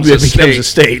becomes a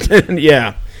state.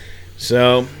 Yeah.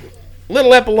 So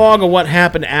Little epilogue of what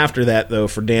happened after that, though,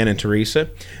 for Dan and Teresa.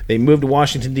 They moved to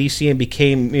Washington, D.C. and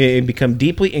become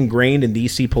deeply ingrained in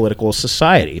D.C. political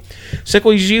society.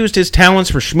 Sickles used his talents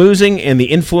for schmoozing and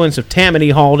the influence of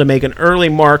Tammany Hall to make an early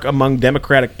mark among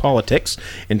Democratic politics.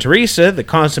 And Teresa, the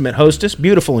consummate hostess,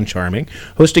 beautiful and charming,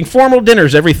 hosting formal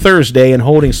dinners every Thursday and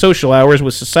holding social hours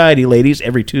with society ladies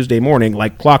every Tuesday morning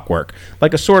like clockwork,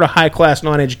 like a sort of high-class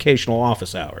non-educational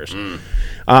office hours.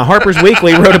 Harper's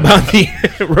Weekly wrote about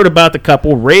the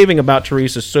couple, raving about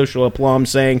Teresa's social aplomb,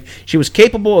 saying she was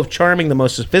capable of charming the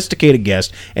most sophisticated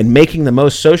guest and making the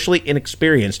most socially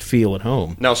inexperienced feel at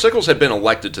home. Now, Sickles had been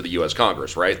elected to the U.S.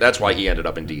 Congress, right? That's why he ended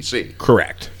up in D.C.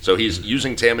 Correct. So he's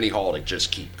using Tammany Hall to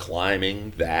just keep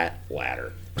climbing that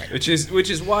ladder. Which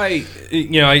is why,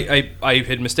 I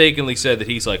had mistakenly said that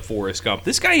he's like Forrest Gump.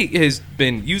 This guy has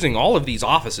been using all of these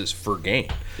offices for gain.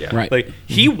 Yeah. Right. Like,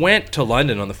 he went to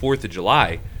London on the 4th of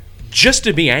July just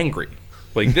to be angry.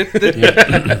 Like,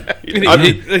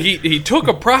 he took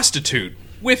a prostitute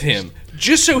with him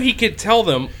just so he could tell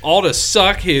them all to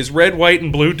suck his red, white,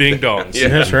 and blue ding-dongs. Yeah.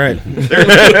 That's right.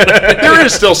 There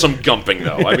is still some gumping,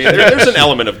 though. I mean, there's an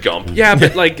element of gump. Yeah,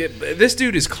 but, like, this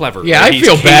dude is clever. Yeah, Like, I he's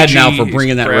feel bad cagey, now for he's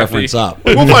bringing that crafty. reference up.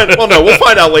 We'll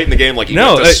find out late in the game. Like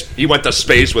he went to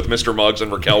space with Mr. Muggs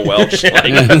and Raquel Welch. Like,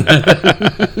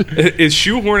 Is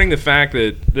shoehorning the fact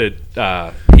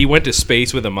that he went to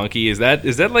space with a monkey, is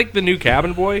that like the new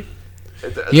Cabin Boy?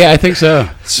 Yeah, I think so.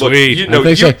 Sweet. I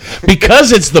think so.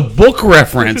 Because it's the book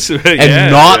reference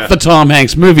and not the Tom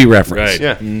Hanks movie reference.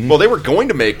 Right. yeah. Well, they were going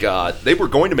to make a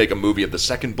movie of the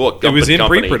second book. It was Gump in and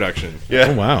Company. pre-production. Yeah.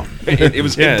 Oh, wow. It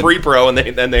was in pre-pro, and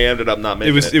then they ended up not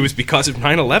making it. It was because of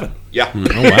 9/11. Yeah.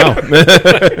 Oh, wow.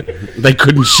 They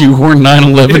couldn't shoehorn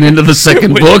 9/11 into the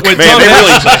second book. When Tom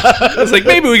Hanks, I was like,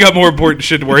 maybe we got more important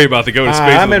shit to worry about than go to space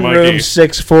I'm with a in monkey. room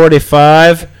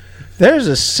 645. There's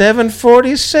a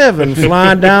 747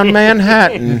 flying down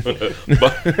Manhattan.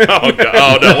 Oh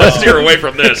no! Let's steer away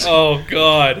from this. Oh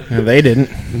God! They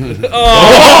didn't.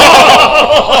 Oh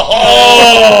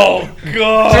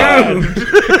God!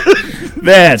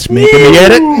 That's making me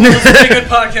edit. Pretty good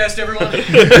podcast, everyone.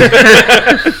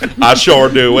 I sure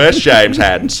do wish James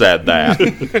hadn't said that.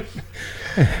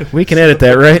 We can edit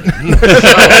that, right?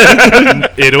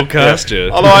 It'll cost you.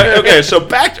 Although, so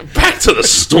back to the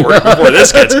story before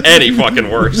this gets any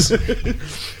fucking worse.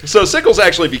 So Sickles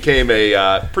actually became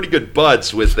a pretty good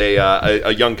buds with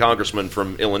a young congressman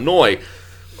from Illinois.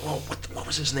 Oh, what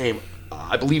was his name?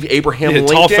 I believe Abraham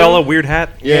Lincoln. Tall fella, weird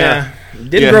hat. Yeah.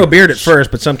 Didn't grow a beard at first,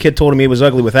 but some kid told him he was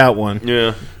ugly without one.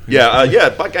 Yeah.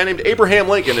 A guy named Abraham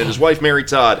Lincoln and his wife Mary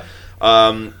Todd.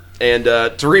 And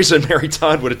Teresa and Mary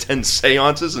Todd would attend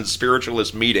seances and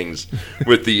spiritualist meetings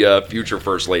with the future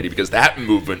First Lady because that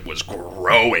movement was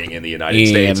growing in the United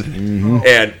States.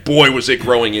 And boy, was it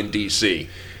growing in D.C.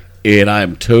 And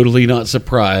I'm totally not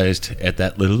surprised at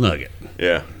that little nugget.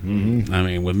 Yeah. I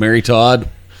mean, with Mary Todd.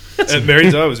 And Mary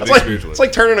Todd was a big spiritualist. It's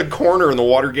like turning a corner in the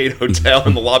Watergate Hotel,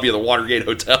 in the lobby of the Watergate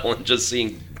Hotel, and just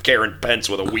seeing Karen Pence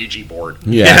with a Ouija board.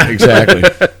 Yeah, exactly.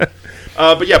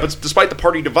 But despite the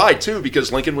party divide, too,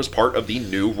 because Lincoln was part of the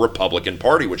new Republican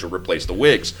Party, which would replace the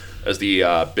Whigs as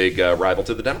the big rival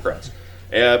to the Democrats.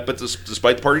 But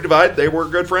despite the party divide, they were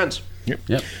good friends.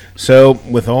 Yep. So,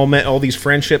 with all these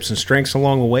friendships and strengths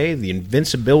along the way, the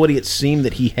invincibility it seemed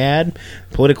that he had,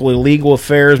 political and legal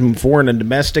affairs, foreign and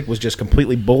domestic, was just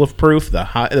completely bulletproof.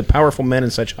 The powerful men in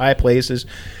such high places,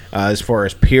 as far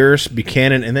as Pierce,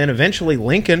 Buchanan, and then eventually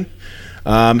Lincoln.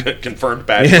 Confirmed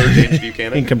bachelor James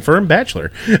Buchanan. And confirmed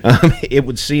bachelor. It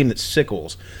would seem that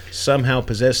Sickles somehow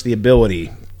possessed the ability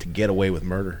to get away with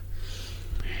murder.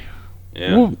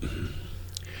 Yeah. Well,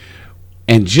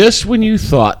 and just when you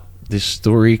thought this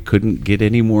story couldn't get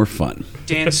any more fun.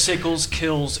 Dan Sickles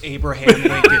kills Abraham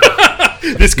Lincoln.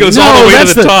 This goes all the way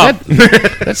to the top.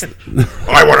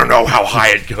 I want to know how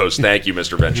high it goes. Thank you,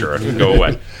 Mr. Ventura. Go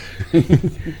away.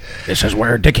 This is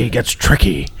where Dickie gets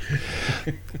tricky.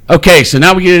 Okay, so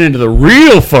now we get into the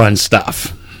real fun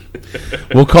stuff.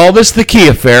 We'll call this the Key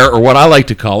Affair, or what I like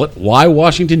to call it, why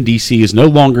Washington, D.C. is no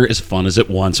longer as fun as it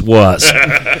once was.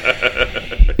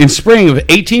 In spring of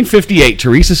 1858,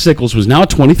 Teresa Sickles was now a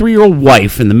 23-year-old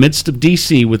wife in the midst of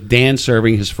D.C. with Dan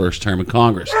serving his first term in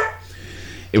Congress.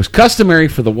 It was customary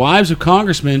for the wives of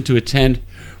congressmen to attend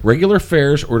regular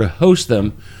fairs or to host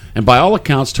them, and by all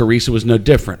accounts, Teresa was no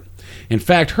different. In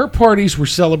fact, her parties were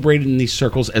celebrated in these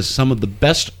circles as some of the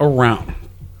best around.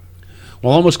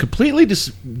 While almost completely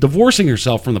divorcing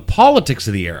herself from the politics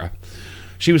of the era,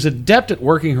 she was adept at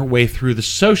working her way through the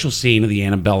social scene of the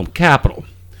antebellum capital.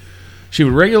 She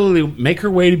would regularly make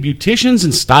her way to beauticians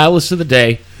and stylists of the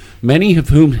day, many of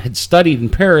whom had studied in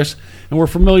Paris and were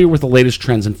familiar with the latest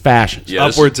trends and fashions. Yeah,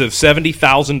 Upwards of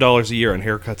 $70,000 a year on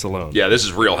haircuts alone. Yeah, this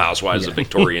is Real Housewives of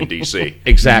Victorian D.C.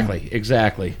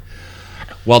 Exactly.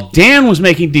 While Dan was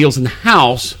making deals in the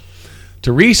house,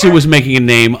 Teresa was making a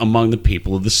name among the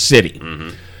people of the city. Mm-hmm.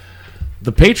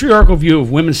 The patriarchal view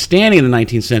of women standing in the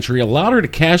 19th century allowed her to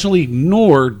casually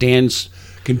ignore Dan's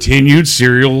continued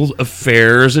serial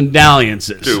affairs and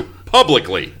dalliances. To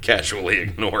publicly, casually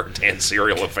ignore Dan's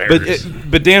serial affairs.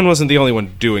 But Dan wasn't the only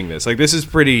one doing this. Like, this is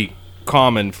pretty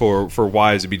common for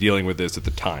wives to be dealing with this at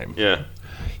the time. Yeah.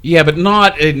 Yeah, but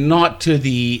not to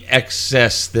the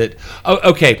excess that...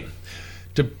 okay,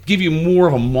 to give you more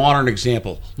of a modern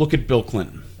example, look at Bill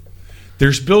Clinton.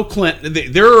 There's Bill Clinton.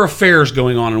 There are affairs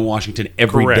going on in Washington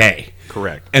every day.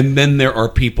 Correct. And then there are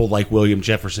people like William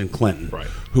Jefferson Clinton, right,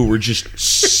 who were just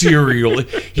serial.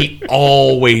 He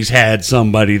always had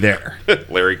somebody there.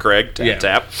 Larry Craig,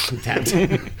 tap.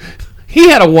 He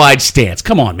had a wide stance.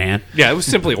 Come on, man. Yeah, it was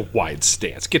simply a wide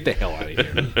stance. Get the hell out of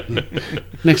here.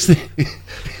 Next thing,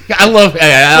 I love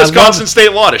Wisconsin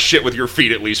state law to shit with your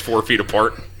feet at least 4 feet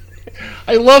apart.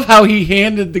 I love how he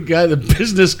handed the guy the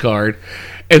business card.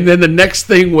 And then the next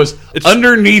thing was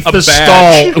underneath the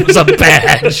stall. It was a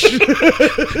badge.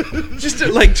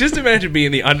 just imagine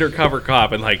being the undercover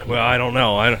cop and like, well, I don't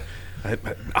know.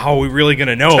 How are we really going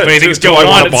to know if anything's going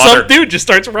on? And some dude just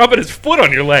starts rubbing his foot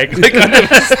on your leg, like under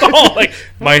the stall. Like,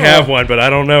 might have one, but I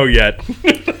don't know yet.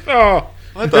 Oh,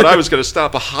 I thought I was going to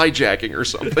stop a hijacking or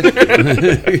something.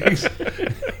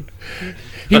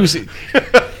 He was,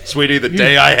 sweetie, the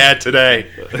day I had today,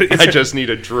 I just need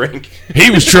a drink.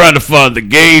 He was trying to find the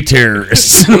gay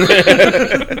terrorists.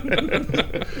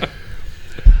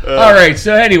 All right,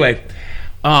 so anyway,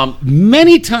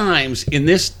 many times in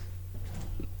this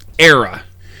era,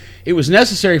 it was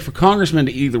necessary for congressmen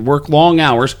to either work long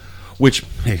hours, which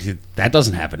that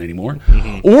doesn't happen anymore,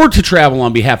 or to travel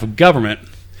on behalf of government.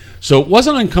 So it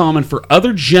wasn't uncommon for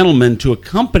other gentlemen to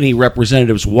accompany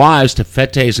representatives' wives to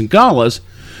fetes and galas,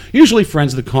 usually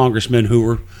friends of the congressmen who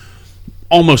were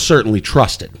almost certainly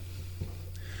trusted.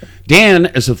 Dan,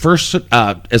 as a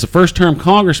first-term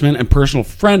congressman and personal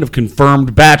friend of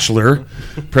confirmed bachelor,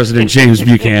 President James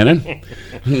Buchanan,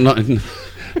 not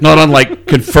unlike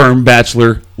confirmed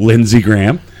bachelor Lindsey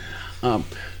Graham,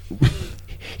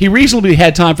 he reasonably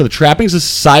had time for the trappings of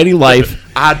society life.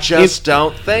 I just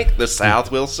don't think the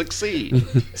South will succeed.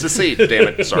 Secede, damn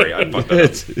it. Sorry, I fucked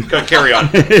that up. Carry on.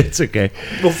 It's okay.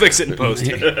 We'll fix it in post.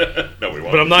 No, we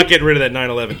won't. But I'm not getting rid of that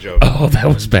 9/11 joke. Oh, that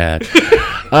was bad.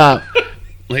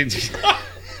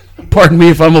 Pardon me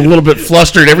if I'm a little bit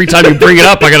flustered. Every time you bring it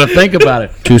up, I got to think about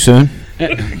it. Too soon?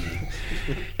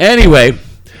 Anyway,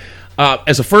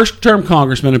 as a first-term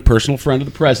congressman and personal friend of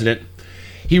the president,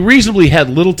 he reasonably had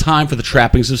little time for the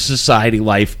trappings of society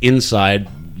life inside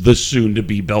the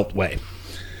soon-to-be Beltway.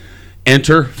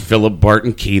 Enter Philip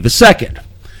Barton Key II.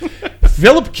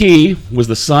 Philip Key was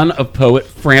the son of poet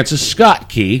Francis Scott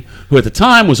Key, who at the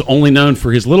time was only known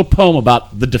for his little poem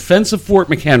about the defense of Fort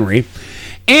McHenry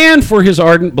and for his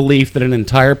ardent belief that an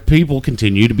entire people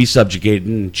continue to be subjugated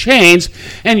in chains,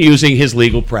 and using his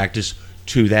legal practice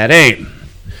to that aim.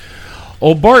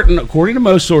 Old Barton, according to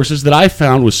most sources that I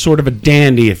found, was sort of a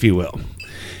dandy, if you will.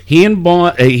 He and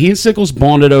Sickles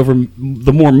bonded over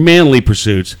the more manly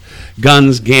pursuits,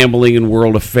 guns, gambling, and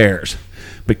world affairs.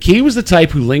 But Key was the type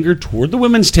who lingered toward the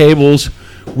women's tables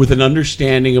with an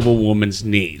understanding of a woman's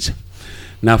needs.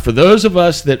 Now, for those of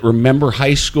us that remember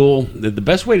high school, the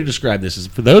best way to describe this is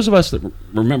for those of us that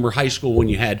remember high school when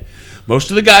you had most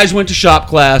of the guys went to shop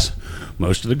class,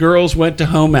 most of the girls went to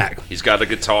home ec. He's got a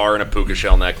guitar and a puka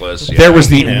shell necklace. Yeah.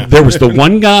 There was the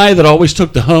one guy that always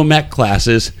took the home ec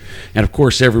classes, and of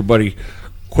course everybody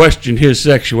questioned his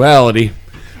sexuality,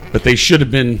 but they should have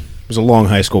been. It was a long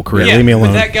high school career. Yeah, Leave me alone.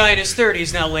 but that guy in his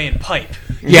 30s now laying pipe.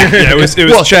 Yeah, it was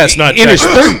chess, not in his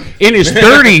Texas. in his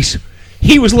 30s.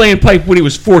 He was laying pipe when he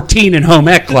was 14 in home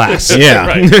ec class. Yeah.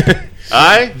 Right.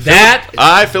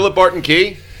 I, Philip Barton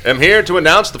Key, am here to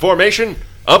announce the formation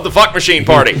of the Fuck Machine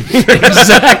Party.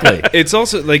 Exactly. It's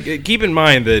also, like, keep in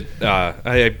mind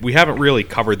that we haven't really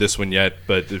covered this one yet,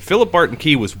 but Philip Barton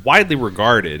Key was widely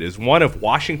regarded as one of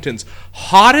Washington's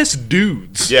hottest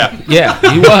dudes. Yeah. Yeah,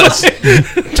 he was.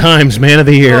 Times Man of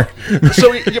the Year.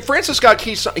 So Francis Scott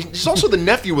Key, he's also the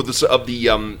nephew of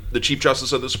the Chief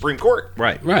Justice of the Supreme Court.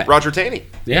 Right. Roger Taney.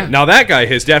 Yeah. Now, that guy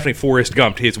has definitely Forrest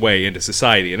Gumped his way into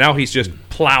society, and now he's just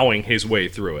plowing his way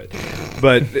through it.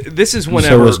 But this is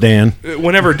whenever... So was Dan.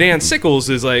 Whenever Dan Sickles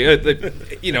is like,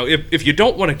 if you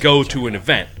don't want to go to an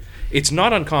event it's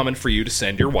not uncommon for you to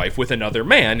send your wife with another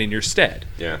man in your stead.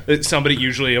 Yeah. Somebody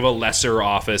usually of a lesser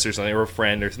office or something, or a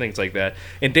friend or things like that.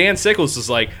 And Dan Sickles is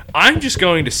like, I'm just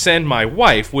going to send my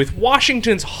wife with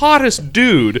Washington's hottest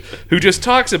dude who just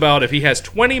talks about if he has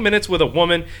 20 minutes with a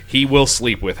woman, he will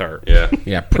sleep with her. Yeah.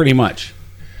 Yeah, pretty much.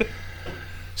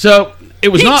 So it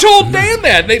was He not. told Dan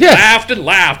that. And they Yeah. laughed and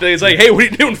laughed. And he's like, hey, what are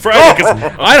you doing Friday?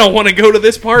 Because I don't want to go to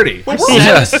this party. I'm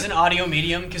sad this is an audio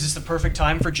medium because it's the perfect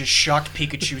time for just shocked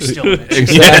Pikachu still image.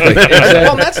 Exactly.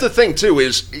 Well, and that's the thing too.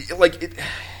 Is like,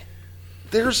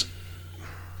 there's.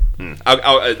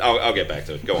 I'll get back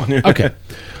to it. Go on. Okay.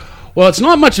 Well, it's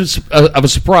not much of a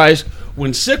surprise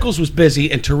when Sickles was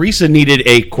busy and Teresa needed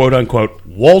a quote-unquote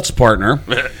waltz partner.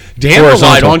 Dan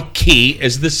relied on Key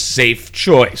as the safe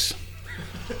choice.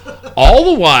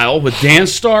 All the while, with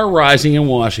Dan's star rising in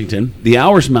Washington, the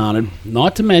hours mounted,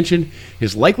 not to mention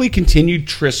his likely continued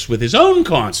trysts with his own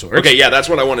consort. Okay, yeah, that's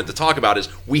what I wanted to talk about. Is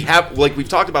we've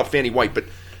talked about Fanny White, but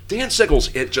Dan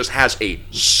Sickles, it just has a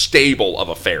stable of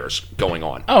affairs going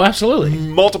on. Oh, absolutely.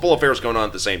 Multiple affairs going on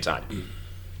at the same time.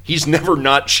 He's never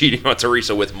not cheating on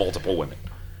Teresa with multiple women.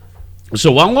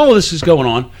 So while all of this is going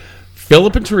on,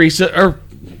 Philip and Teresa are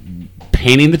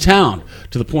painting the town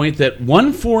to the point that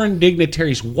one foreign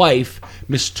dignitary's wife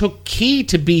mistook Key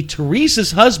to be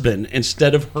Teresa's husband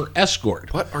instead of her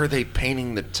escort. What are they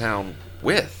painting the town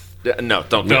with? No,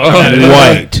 don't.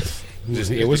 White.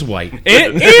 It was white.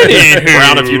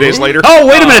 Brown a few days later. Oh,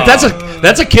 wait a minute.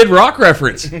 That's a Kid Rock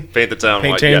reference. Paint the town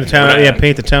white.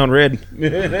 Paint the town red.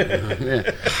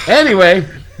 Anyway,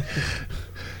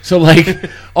 so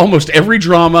like almost every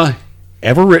drama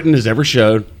ever written is ever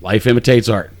showed, life imitates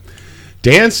art.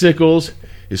 Dan Sickles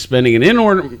is spending an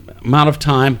inordinate amount of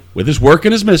time with his work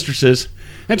and his mistresses,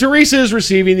 and Teresa is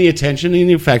receiving the attention and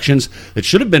the affections that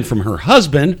should have been from her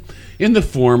husband in the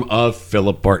form of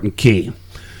Philip Barton Key.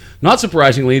 Not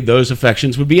surprisingly, those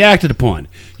affections would be acted upon.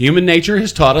 Human nature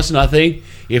has taught us nothing.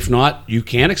 If not, you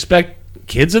can't expect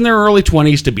kids in their early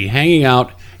 20s to be hanging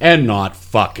out and not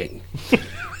fucking.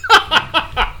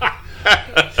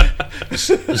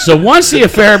 So once the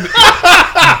affair...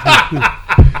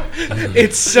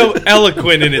 It's so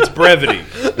eloquent in its brevity.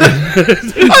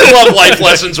 I love life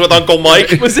lessons with Uncle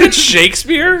Mike. Was it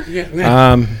Shakespeare?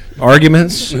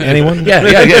 Arguments? Anyone? Yeah.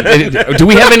 Do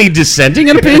we have any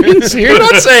dissenting opinions here? I'm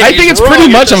not saying I think he's it's wrong,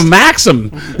 pretty much just- a maxim.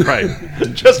 Right.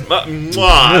 Just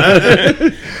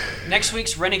mwah. Next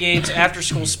week's Renegades After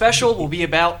School Special will be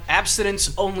about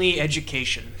abstinence-only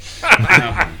education.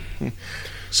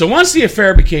 So once the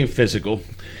affair became physical,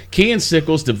 Key and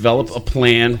Sickles developed a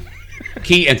plan.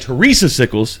 Key and Teresa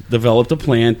Sickles developed a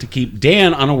plan to keep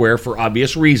Dan unaware for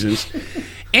obvious reasons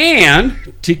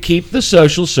and to keep the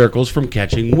social circles from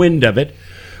catching wind of it,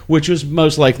 which was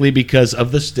most likely because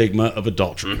of the stigma of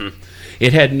adultery. Mm-hmm.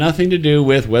 It had nothing to do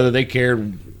with whether they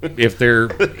cared if their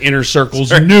inner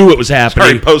circles knew it was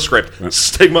happening. Postscript.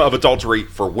 Stigma of adultery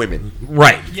for women.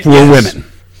 Right, for women.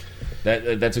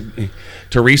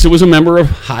 Teresa was a member of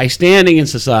high standing in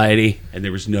society, and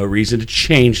there was no reason to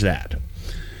change that.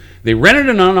 They rented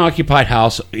an unoccupied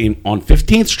house on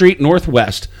 15th Street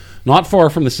Northwest, not far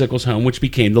from the Sickles home, which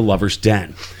became the Lover's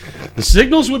Den. The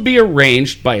signals would be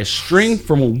arranged by a string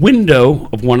from a window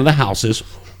of one of the houses,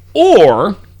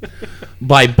 or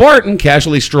by Barton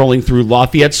casually strolling through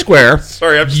Lafayette Square.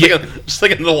 Sorry, I'm just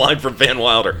thinking of the line from Van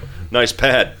Wilder. Nice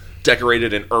pad.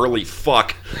 Decorated in early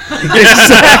fuck.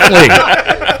 Exactly.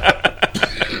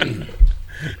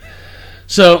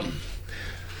 So,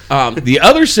 the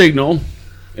other signal,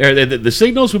 the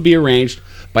signals would be arranged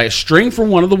by a string from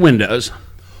one of the windows,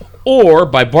 or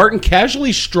by Barton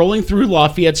casually strolling through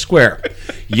Lafayette Square.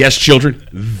 Yes, children,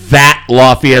 that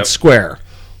Lafayette Square.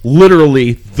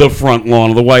 Literally the front lawn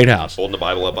of the White House. Holding the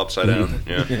Bible up upside down.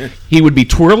 Yeah. He would be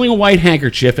twirling a white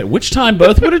handkerchief, at which time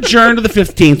both would adjourn to the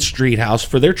 15th Street house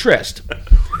for their tryst.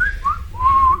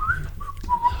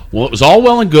 Well, it was all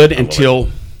well and good until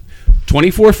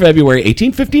 24 February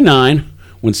 1859,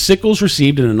 when Sickles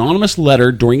received an anonymous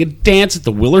letter during a dance at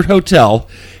the Willard Hotel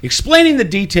explaining the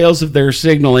details of their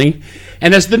signaling,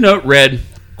 and as the note read,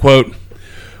 quote,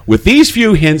 "With these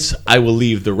few hints, I will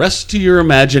leave the rest to your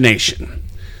imagination."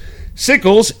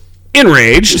 Sickles,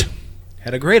 enraged,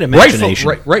 Had a great imagination.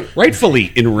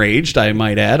 rightfully enraged, I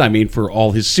might add, for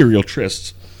all his serial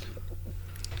trysts,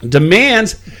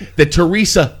 demands that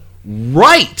Teresa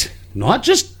write, not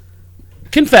just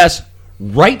confess,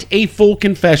 write a full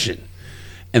confession.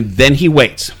 And then he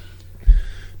waits.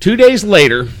 2 days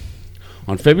later,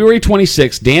 on February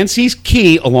 26th, Dan sees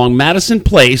Key along Madison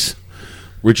Place,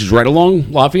 which is right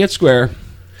along Lafayette Square,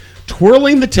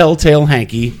 twirling the telltale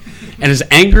hanky and his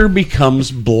anger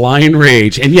becomes blind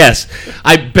rage. And yes,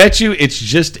 I bet you it's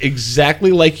just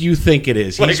exactly like you think it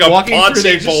is. Like He's a walking through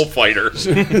there Ponce just bullfighter.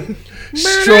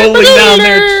 strolling down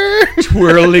there,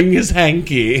 twirling his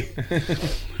hanky.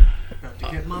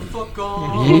 Get my fuck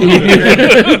on.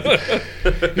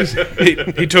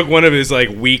 He took one of his like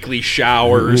weekly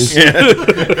showers, He's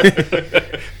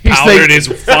powdered his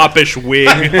foppish wig.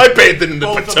 I bathed in the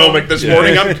Potomac this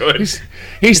morning. I'm good.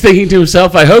 He's thinking to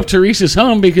himself, I hope Teresa's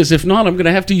home, because if not, I'm going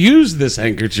to have to use this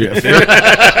handkerchief.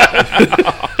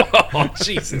 Oh,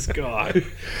 Jesus God.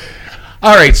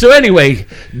 All right, so anyway,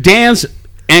 Dan's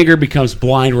anger becomes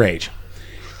blind rage.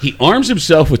 He arms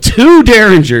himself with 2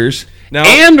 derringers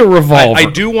and a revolver. I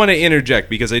do want to interject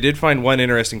because I did find one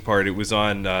interesting part. It was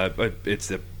on, it's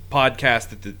the podcast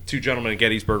that the 2 gentlemen at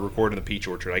Gettysburg recorded in the Peach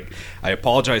Orchard. I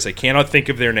apologize, I cannot think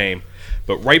of their name.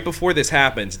 But right before this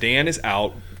happens, Dan is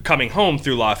out coming home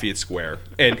through Lafayette Square,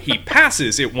 and he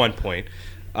passes at one point.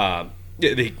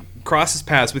 He crosses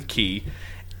paths with Key,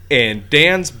 and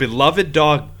Dan's beloved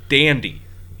dog, Dandy,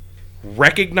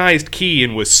 recognized Key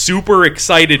and was super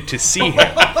excited to see him.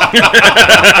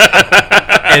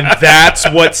 And that's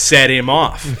what set him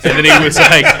off. And then he was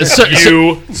like,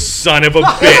 you son of a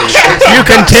bitch. You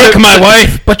can take my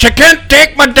wife, but you can't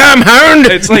take my damn hound.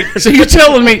 It's like, So you're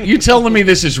telling me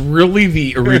this is really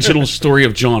the original story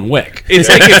of John Wick? it's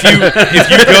like if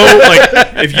you go,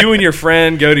 like, if you and your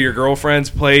friend go to your girlfriend's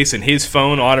place and his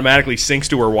phone automatically syncs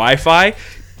to her Wi-Fi,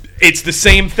 it's the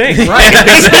same thing. Right.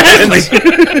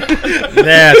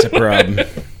 That's a problem.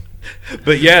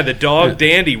 But yeah, the dog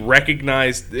Dandy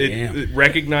recognized Damn.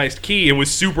 recognized Key and was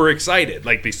super excited.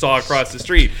 Like they saw across the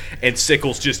street, and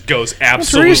Sickles just goes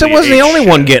absolutely. Teresa wasn't the only apeshit.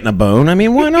 one getting a bone. I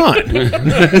mean, why not?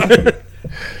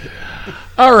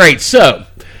 All right, so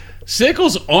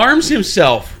Sickles arms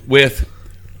himself with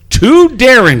 2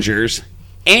 derringers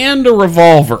and a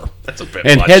revolver. That's a bit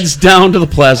and much. heads down to the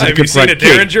plaza Have to you seen a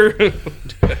confront Key. derringer?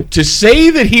 To say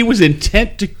that he was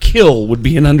intent to kill would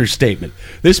be an understatement.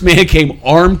 This man came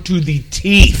armed to the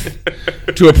teeth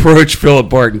to approach Philip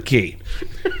Barton Key.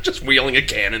 Just wheeling a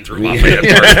cannon through Lafayette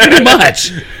Park. Pretty much.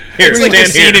 Here, it's like the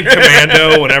stand scene in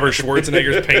Commando whenever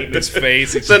Schwarzenegger's painting his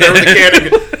face. He's Sitting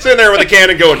there with a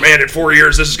cannon going, man, in 4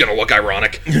 years, this is going to look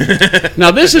ironic. Now,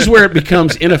 this is where it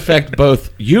becomes, in effect,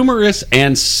 both humorous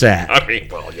and sad. I mean,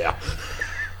 well, yeah.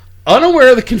 Unaware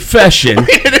of the confession,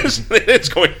 It's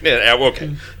going, yeah,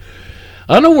 okay.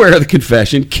 Unaware of the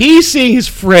confession, Key, seeing his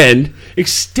friend,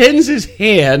 extends his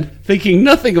hand, thinking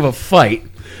nothing of a fight,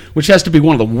 which has to be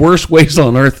one of the worst ways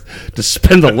on earth to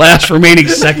spend the last remaining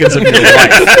seconds of your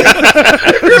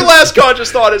life. Your last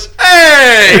conscious thought is,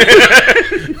 hey!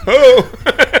 Oh.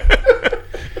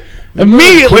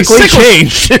 Immediately, Quickly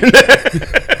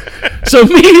Sickles, so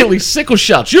immediately, Sickles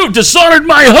shouts, "You have dishonored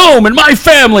my home and my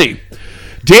family!"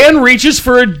 Dan reaches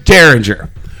for a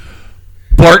derringer.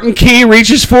 Barton Key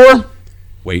reaches for,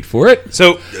 wait for it,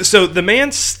 So the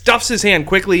man stuffs his hand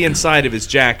quickly inside of his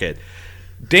jacket.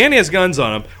 Dan has guns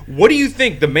on him. What do you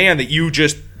think the man that you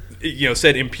just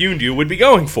said impugned you would be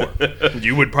going for?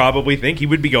 You would probably think he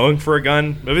would be going for a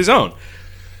gun of his own.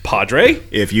 Padre?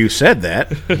 If you said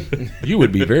that. you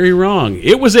would be very wrong.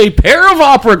 It was a pair of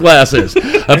opera glasses,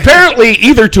 apparently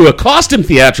either to accost him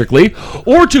theatrically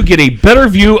or to get a better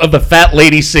view of the fat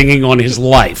lady singing on his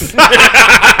life.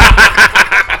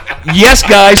 Yes,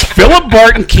 guys, Philip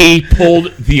Barton Key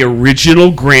pulled the original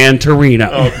Gran Torino.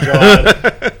 Oh,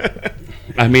 God.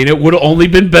 I mean, it would have only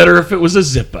been better if it was a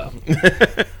Zippo.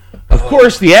 Of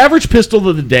course, the average pistol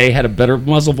of the day had a better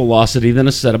muzzle velocity than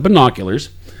a set of binoculars.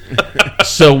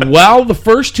 So while the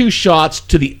first 2 shots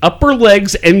to the upper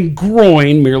legs and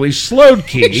groin merely slowed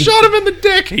Key, Shot him in the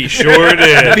dick. He sure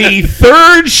did. the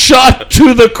third shot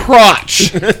to the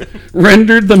crotch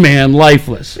rendered the man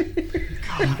lifeless.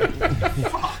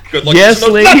 Good luck Yes,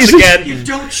 using those nuts ladies. again. You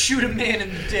don't shoot a man in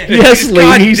the dick. Yes, God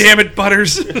ladies, damn it,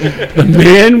 Butters. the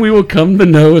man we will come to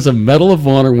know as a Medal of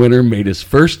Honor winner made his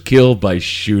first kill by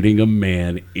shooting a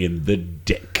man in the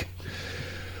dick.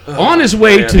 On his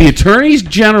way to the Attorney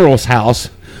General's house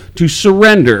to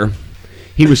surrender,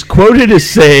 he was quoted as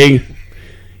saying,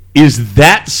 "Is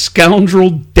that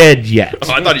scoundrel dead yet?"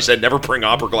 Oh, I thought he said never bring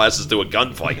opera glasses to a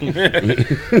gunfight.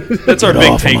 That's our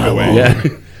big takeaway. Yeah.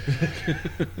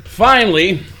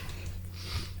 Finally,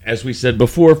 as we said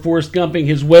before, Forrest Gumping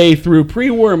his way through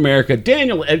pre-war America,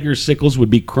 Daniel Edgar Sickles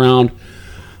would be crowned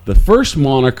the first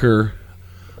moniker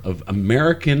of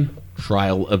American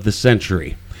Trial of the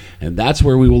Century. And that's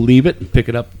where we will leave it and pick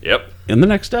it up Yep. in the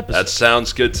next episode. That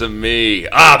sounds good to me.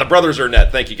 The Brothers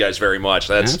Arnett. Thank you guys very much.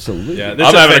 That's Absolutely. Yeah, I'm this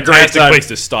is a having a great fantastic time. place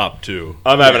to stop too.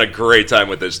 I'm having a great time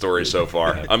with this story so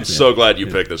far. I'm so glad you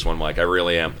picked this one, Mike. I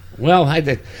really am. Well, I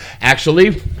did.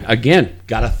 Actually, again,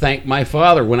 got to thank my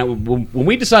father. When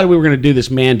we decided we were going to do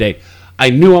this mandate, I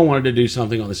knew I wanted to do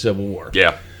something on the Civil War.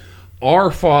 Yeah.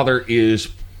 Our father is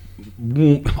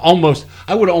almost,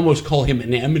 I would almost call him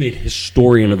an eminent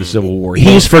historian of the Civil War.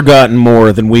 He's forgotten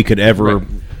more than we could ever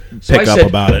So pick I up said-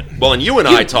 about it. Well, and you and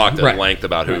I talked at right. length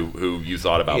about who you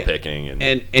thought about picking.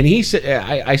 And And he said,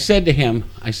 I said to him,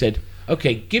 I said,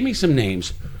 okay, give me some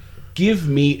names. Give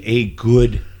me a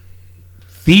good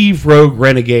thief, rogue,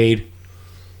 renegade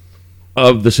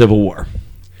of the Civil War.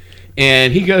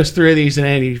 And he goes through these,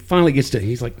 and he finally gets to,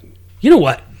 he's like, you know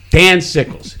what? Dan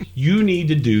Sickles. You need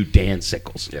to do Dan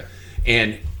Sickles. Yeah.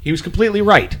 And he was completely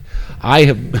right. I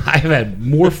have had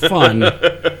more fun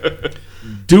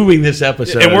doing this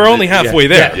episode. And we're only halfway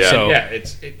there, Yeah, so- yeah,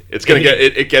 it's gonna get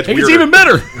it gets It weirder. gets even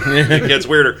better. It gets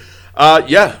weirder.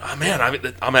 Man,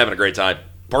 I'm having a great time.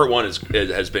 Part 1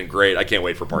 has been great. I can't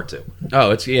wait for part 2.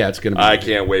 Oh, it's going to be. I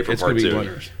can't wait for It's part gonna be 2.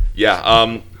 wonders.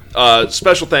 Yeah.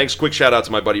 Special thanks, quick shout out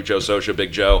to my buddy Joe Sosha,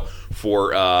 Big Joe,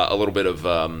 for a little bit of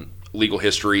legal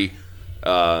history.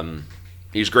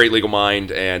 He's a great legal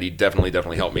mind, and he definitely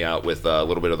helped me out with a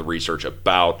little bit of the research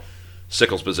about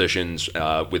Sickles' positions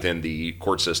within the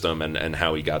court system and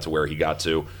how he got to where he got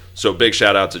to. So big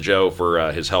shout out to Joe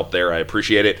for his help there. I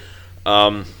appreciate it.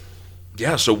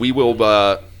 So we will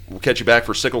we'll catch you back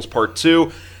for Sickles Part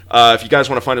 2. If you guys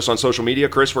want to find us on social media,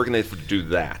 Chris, where can they do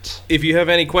that? If you have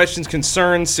any questions,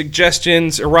 concerns,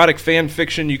 suggestions, erotic fan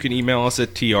fiction, you can email us at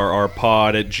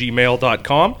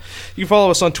trrpod@gmail.com. You can follow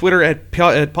us on Twitter at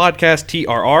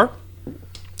podcasttrr.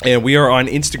 And we are on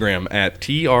Instagram at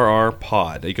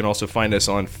trrpod. You can also find us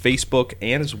on Facebook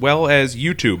and as well as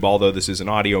YouTube, although this is an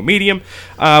audio medium.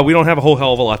 We don't have a whole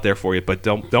hell of a lot there for you, but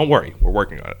don't worry. We're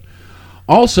working on it.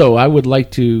 Also, I would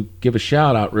like to give a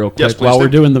shout out real quick Yes, please while do. we're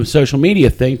doing the social media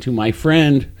thing to my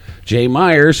friend Jay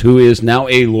Myers, who is now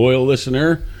a loyal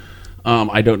listener.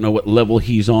 I don't know what level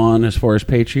he's on as far as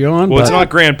Patreon. Well, it's but- not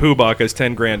Grand Poobah because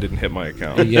 10 grand didn't hit my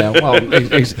account. Yeah, well,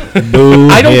 Boo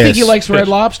I don't think hiss. he likes Red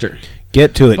Lobster.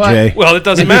 Get to it, But- Jay. Well, it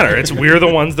doesn't matter. We're the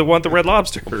ones that want the Red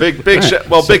Lobster. Big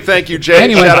thank you, Jay.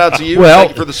 Anyway, Shout out to you. Well,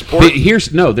 Thank you for the support.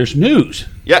 There's news.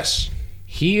 Yes.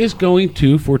 He is going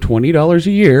to, for $20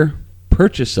 a year,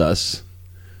 purchase us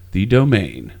the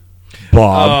domain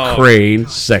Bob Crane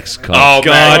Sex Club. Oh,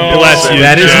 God man. bless you.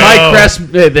 That is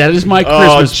my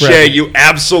Oh, Christmas Jay, present. you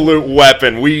absolute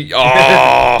weapon. We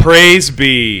Praise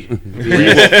be. we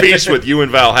will feast with you in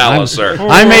Valhalla, sir.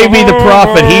 I may be the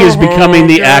prophet. He is becoming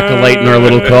the acolyte in our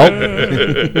little cult.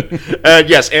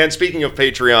 Yes, and speaking of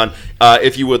Patreon,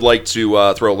 if you would like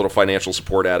to throw a little financial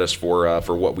support at us for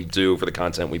what we do, for the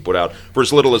content we put out, for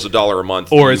as little as $1 a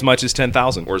month, Or as much as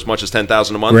 10,000. or as much as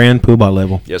 10,000 a month. Grand Poobah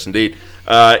level. Yes, indeed.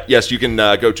 Yes, you can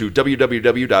go to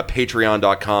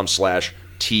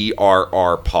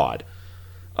www.patreon.com/TRRpod.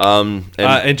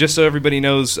 And just so everybody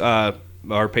knows, our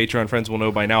Patreon friends will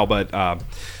know by now, but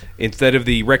instead of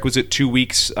the requisite 2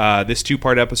 weeks, this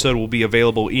 2-part episode will be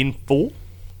available in full,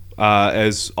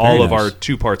 as all Very of our nice.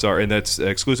 2 parts are, and that's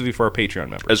exclusively for our Patreon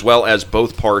members. as well as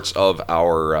both parts of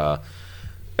our,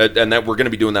 and that we're going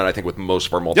to be doing that, I think, with most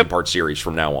of our multi-part series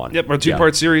from now on. Yep, our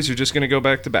 2-part series are just going to go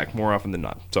back to back more often than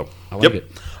not. So, I like Yep.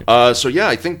 it. So yeah,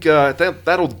 I think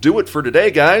that'll do it for today,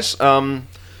 guys.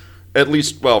 At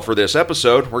least, well, for this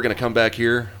episode, we're going to come back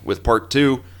here with part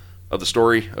 2 of the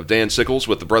story of Dan Sickles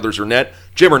with the Brothers Arnett.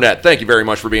 Jim Arnett, thank you very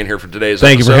much for being here for today's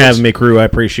Thank you for episodes. having me, crew. I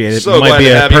appreciate it. So It might glad be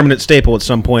to a have you. permanent staple at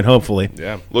some point, hopefully.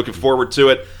 yeah. Looking forward to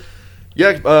it.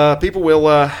 Yeah, people,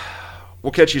 we'll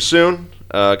catch you soon.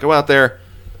 Go out there.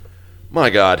 My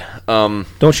God.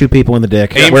 Don't shoot people in the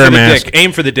dick. Aim Wear for a the mask. dick.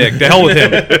 Aim for the dick. The hell with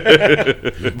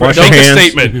him. Wash your Make a hands.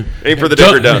 statement. Aim for the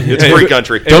dick or down. It's a free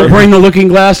country. Don't bring the looking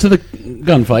glass to the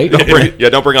gunfight.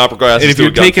 Don't bring opera glasses And if to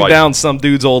you're a taking gunfight. down some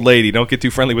dude's old lady, don't get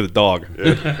too friendly with a dog.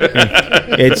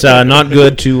 It's not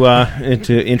good to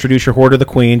introduce your whore to the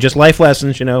queen. Just life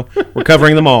lessons, We're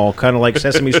covering them all, kind of like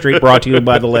Sesame Street, brought to you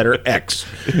by the letter X.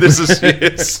 This is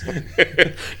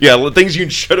yeah, things you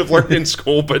should have learned in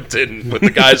school but didn't with the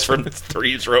guys from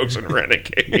Threes, Rogues, and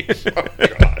Renegades. Oh,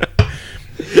 God.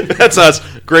 That's us.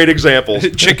 Great examples.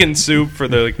 Chicken soup for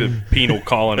the penal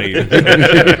colony.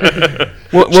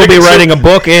 We'll be writing a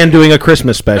book and doing a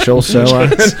Christmas special. So No,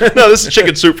 this is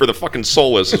chicken soup for the fucking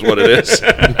soulless is what it is.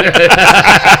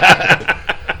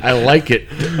 I I like it.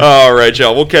 All right,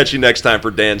 y'all. We'll catch you next time for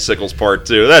Dan Sickles Part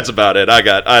 2. That's about it.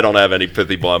 I don't have any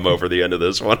pithy bum over the end of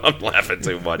this one. I'm laughing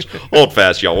too much. Hold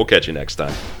fast, y'all. We'll catch you next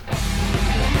time.